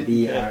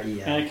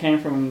 H-A-L-B-R-E-L. And it came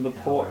from the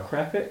port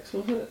Halbrow. Crapix,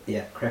 was it?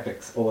 Yeah,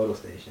 Crapix orbital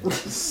station.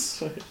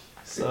 Sweet.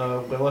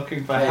 So we're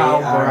looking for Hal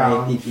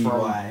Brown from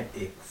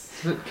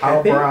A-R-A-P-P-Y-X.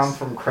 Hal Brown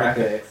from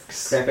Crapix.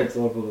 Crapix. Crapix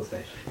orbital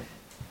station.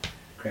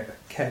 Crapix.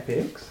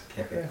 Capix.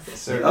 Crapix.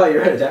 So- Oh, you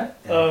wrote it down?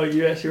 Oh,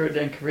 you actually wrote it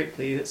down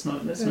correctly. That's no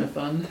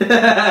fun.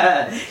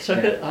 Yeah.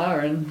 Chuck it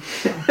Aaron.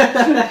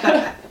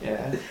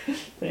 Yeah.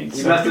 Thanks.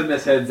 You must have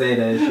misheard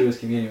Zeta as she was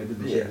communing with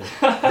the machine.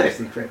 It's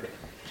actually Crapix.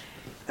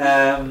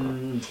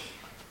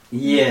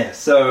 Yeah,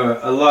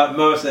 so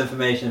most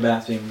information about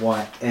it's been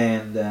wiped,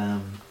 and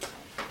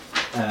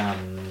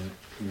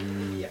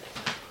yeah.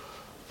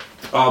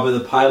 Oh, but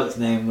the pilot's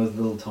name was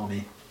Little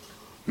Tommy.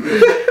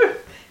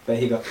 but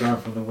he got thrown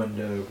from the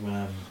window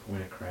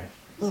when it crashed.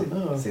 Oh,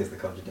 no. Says the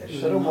cogitation.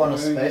 Should have worn a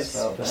space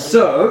belt.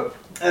 So,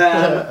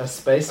 A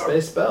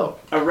space belt.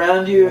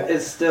 around you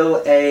is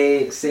still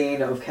a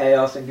scene of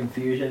chaos and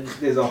confusion.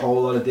 There's a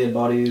whole lot of dead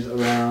bodies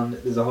around.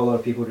 There's a whole lot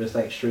of people just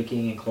like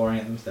shrieking and clawing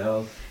at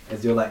themselves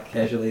as you're like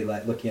casually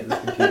like looking at the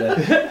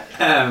computer.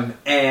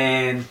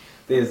 And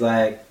there's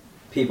like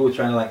people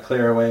trying to like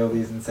clear away all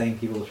these insane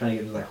people trying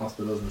to get to like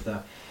hospitals and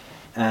stuff.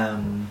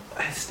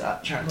 I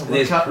start trying to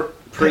There's look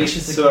up priests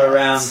pictures who of are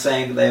around cats.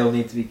 saying that they all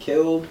need to be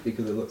killed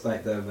because it looks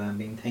like they've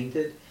been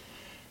tainted.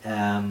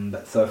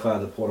 But so far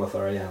the Port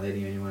Authority aren't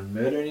letting anyone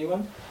murder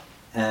anyone.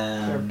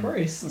 They're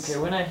priests. Okay,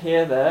 when I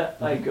hear that,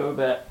 I go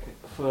back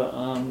for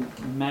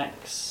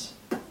Max.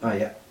 Oh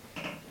yeah.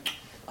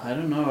 I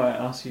don't know. I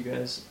ask you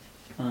guys,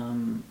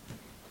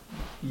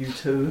 you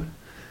two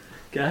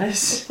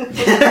guys,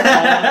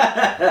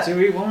 do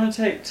we want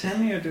to take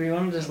Timmy or do we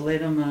want to just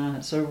let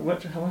him? So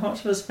how much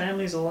of his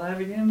family's alive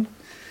again?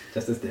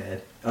 Just his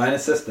dad. Oh, and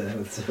his sister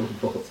with silver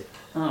balls.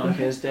 Oh,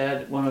 okay. His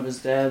dad, one of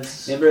his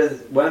dads. Remember,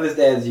 one of his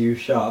dads you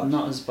shot.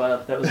 Not his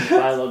that was his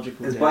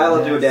biological. His dad.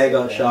 biological yeah, dad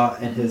got yeah.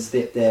 shot, and his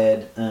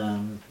stepdad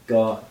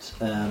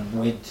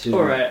went to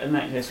All right. In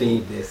that case,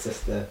 feed their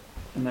sister.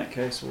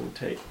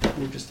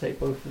 we'll just take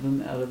both of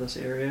them out of this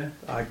area.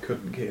 I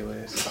couldn't care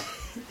less.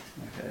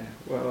 Okay.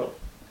 Well,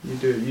 You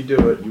do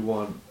what you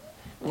want.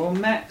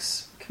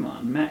 Max. Come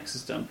on, Max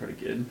has done pretty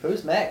good.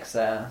 Who's Max?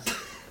 Was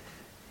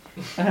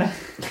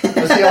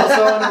he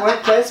also on a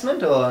work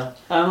placement or?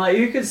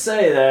 You could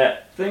say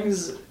that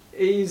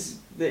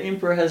the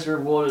Emperor has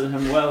rewarded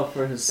him well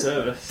for his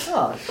service.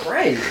 Oh,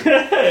 great!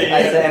 Yeah.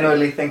 I say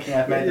inwardly thinking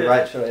I've made the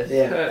right choice.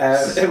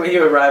 Yeah. When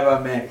you arrive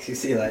on Max, you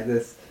see like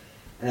this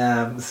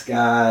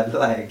scarred,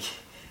 like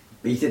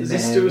beaten Is he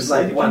man still with like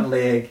sleeping? one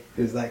leg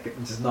who's like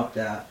just knocked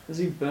out. Is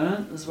he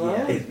burnt as well?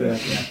 Yeah, he's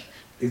burnt. Yeah.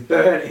 He's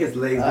burnt. His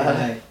legs.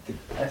 I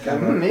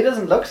think he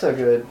doesn't look so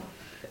good.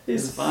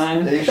 He's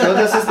fine. Are you sure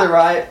this is the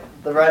right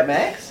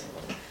Max?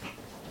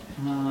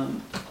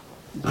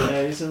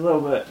 Yeah, he's a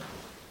little bit.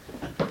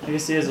 I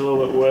guess he is a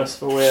little bit worse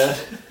for wear.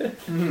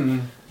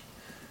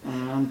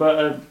 But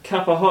a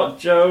cup of hot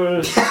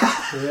Joe's,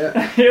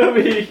 Yeah. he'll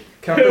be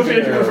Cup of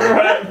Joe.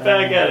 right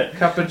back at it.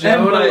 Cup of And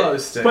Joe and by- a glow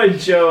stick. By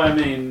Joe, I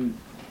mean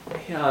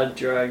hard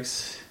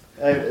drugs.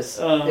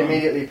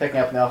 Immediately picking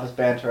up in the office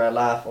banter, I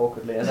laugh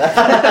awkwardly as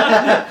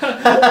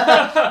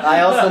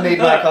I also need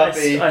my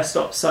coffee. I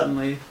stop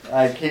suddenly.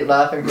 I keep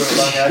laughing for as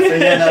long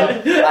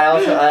as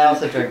I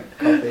also drink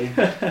coffee.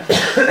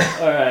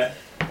 Alright.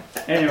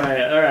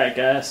 Anyway, alright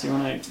guys, you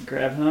want to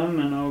grab him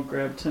and I'll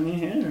grab Timmy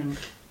here and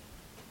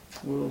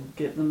we'll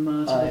get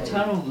them to I the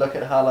tunnel. look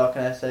at Harlock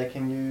and I say,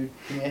 "Can you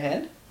give me a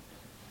hand?"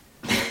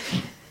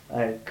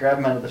 I grab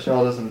him under the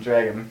shoulders and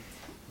drag him.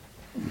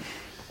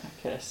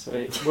 Okay,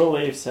 sweet. We'll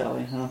leave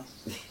Sally, huh?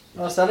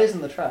 Oh, Sally's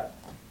in the truck.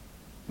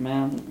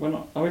 Man, we're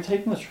not. Are we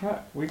taking the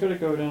truck? We gotta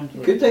go down to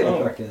You could take the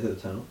oh. truck into the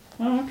tunnel.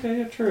 Oh, okay,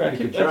 yeah, true. I You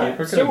keep, could try. I keep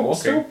We're gonna walk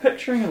still in.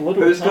 picturing a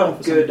little Who's tunnel got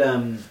for good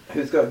some-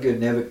 Who's got good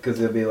navigate? Because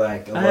there'll be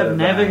like a I lot have of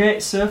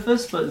navigate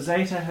surface, but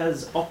Zeta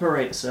has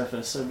operate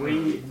surface, so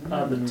we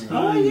are the team.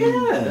 Oh,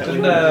 yeah. that we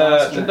Didn't, were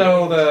last didn't night.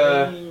 all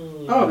the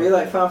Oh, it'll be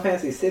like Final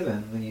Fantasy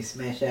 7 when you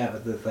smash out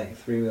with this like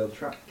 3-wheel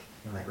truck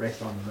and like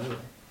race on the motorway.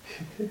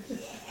 Yeah,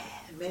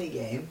 mini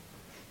game.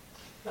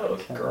 That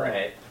looks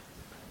great.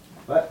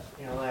 What?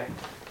 You know, like.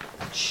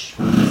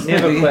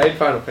 never played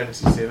Final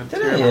Fantasy VII.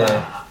 Terrible.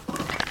 Yeah.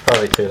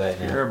 Probably too late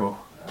now. Terrible.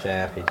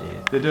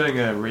 JRPG. They're doing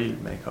a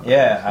remake of it.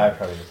 Yeah, I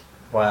probably just.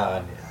 Wow, I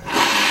did.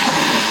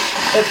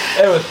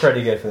 It was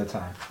pretty good for the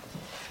time.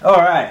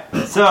 Alright,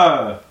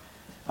 so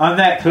on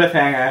that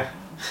cliffhanger,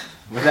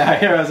 with our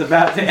heroes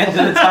about to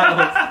enter the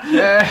tunnels.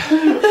 Yeah.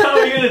 How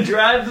are we gonna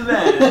drive the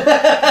van?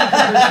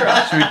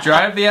 Should we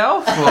drive the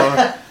elf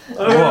or?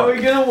 Are we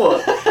gonna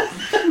what?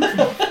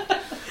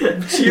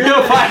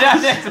 You'll find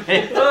out next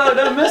week. Oh,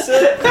 don't miss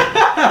it!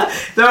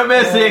 Don't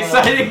miss the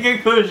exciting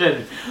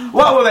conclusion.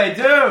 What will they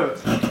do?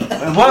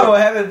 And what will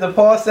happen to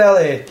poor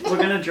Sally? We're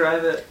gonna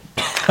drive it.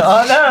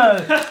 Oh no!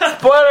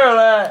 Spoiler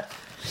alert!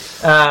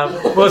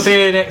 We'll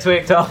see you next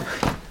week, Tom.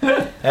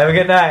 Have a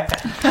good night.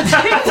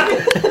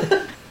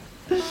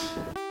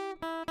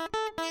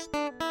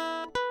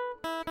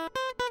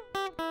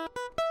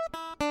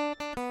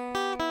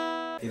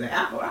 He's like,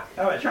 ow, ow,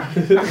 ow, I tried.